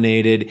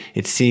dominated.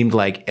 It seemed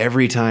like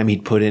every time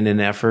he'd put in an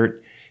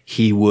effort,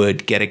 he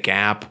would get a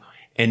gap.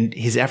 And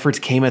his efforts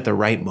came at the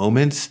right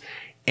moments.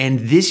 And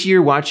this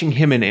year, watching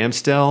him in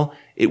Amstel,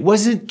 it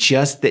wasn't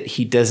just that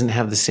he doesn't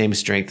have the same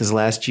strength as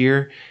last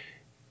year,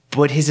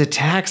 but his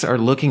attacks are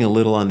looking a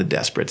little on the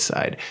desperate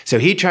side. So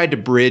he tried to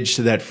bridge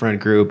to that front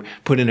group,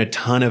 put in a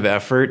ton of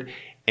effort,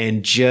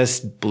 and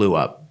just blew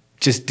up.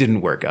 Just didn't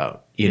work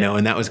out,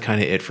 and that was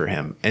kind of it for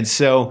him. And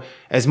so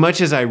as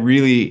much as I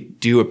really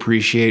do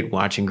appreciate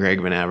watching Greg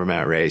Van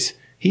Avermaet race,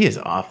 he is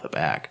off the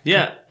back.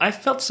 Yeah, I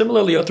felt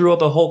similarly throughout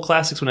the whole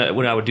Classics when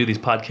I would do these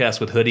podcasts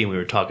with Hoodie and we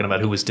were talking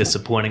about who was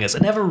disappointing us. I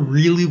never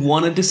really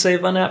wanted to say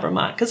Van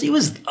Avermaet because he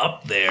was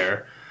up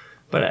there.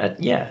 But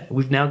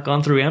we've now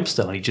gone through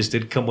Amstel and he just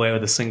did come away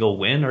with a single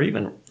win, or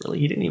even really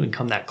he didn't even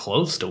come that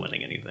close to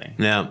winning anything.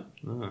 No,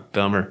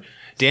 bummer.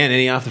 Dan,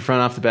 any off the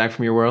front, off the back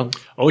from your world?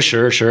 Oh,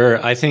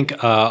 sure. I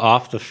think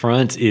off the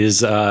front is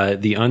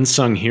the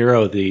unsung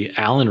hero, the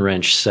Allen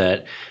wrench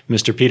set.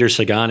 Mr. Peter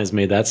Sagan has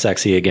made that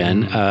sexy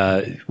again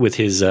with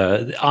his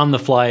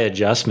on-the-fly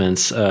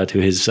adjustments to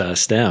his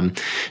stem.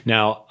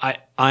 Now,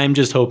 I'm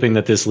just hoping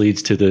that this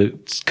leads to the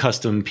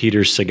custom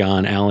Peter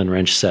Sagan Allen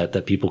wrench set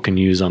that people can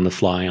use on the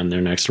fly on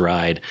their next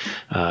ride.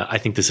 I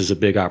think this is a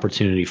big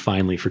opportunity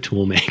finally for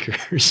tool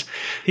makers.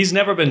 He's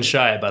never been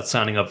shy about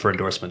signing up for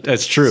endorsement.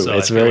 That's true. So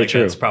it's very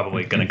true. It's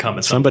probably going to come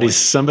at some point.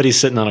 Somebody's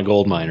sitting on a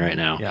gold mine right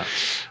now. Yeah.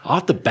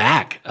 Off the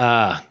back,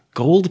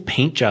 gold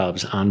paint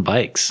jobs on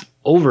bikes.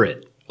 Over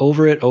it.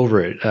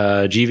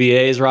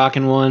 GVA's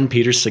rocking one.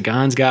 Peter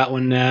Sagan's got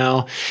one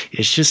now.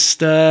 It's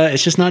just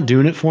not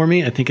doing it for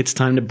me. I think it's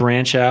time to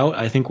branch out.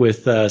 I think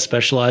with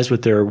Specialized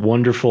with their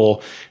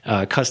wonderful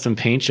custom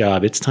paint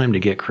job, it's time to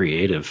get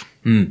creative.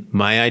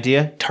 My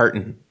idea,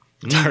 tartan.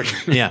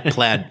 Yeah,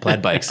 plaid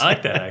bikes. I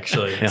like that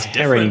actually. It's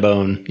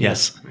herringbone.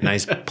 Yes,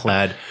 nice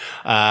plaid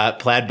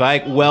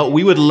bike. Well,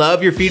 we would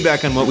love your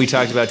feedback on what we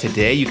talked about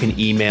today. You can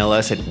email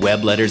us at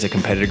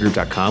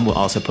webletters@competitorgroup.com. We'll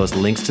also post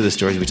links to the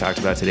stories we talked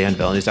about today on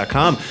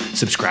VeloNews.com.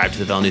 Subscribe to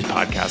the Velo News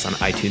podcast on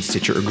iTunes,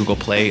 Stitcher, or Google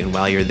Play. And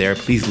while you're there,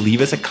 please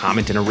leave us a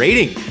comment and a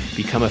rating.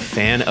 Become a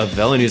fan of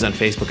Velo News on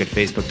Facebook at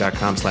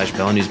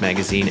facebook.com/VeloNews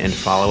Magazine, and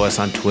follow us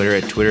on Twitter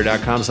at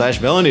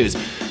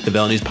twitter.com/VeloNews. The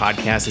Velo News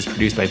podcast is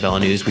produced by Velo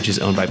News, which is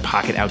owned by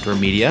Pocket Outdoor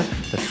Media.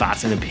 The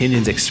thoughts and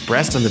opinions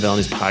expressed on the Velo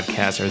News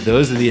podcast are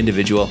those of the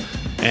individual.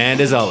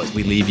 And as always,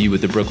 we leave you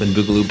with the Brooklyn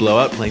Boogaloo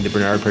Blowout playing the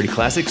Bernard Purdie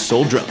classic,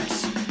 Soul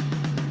Drums.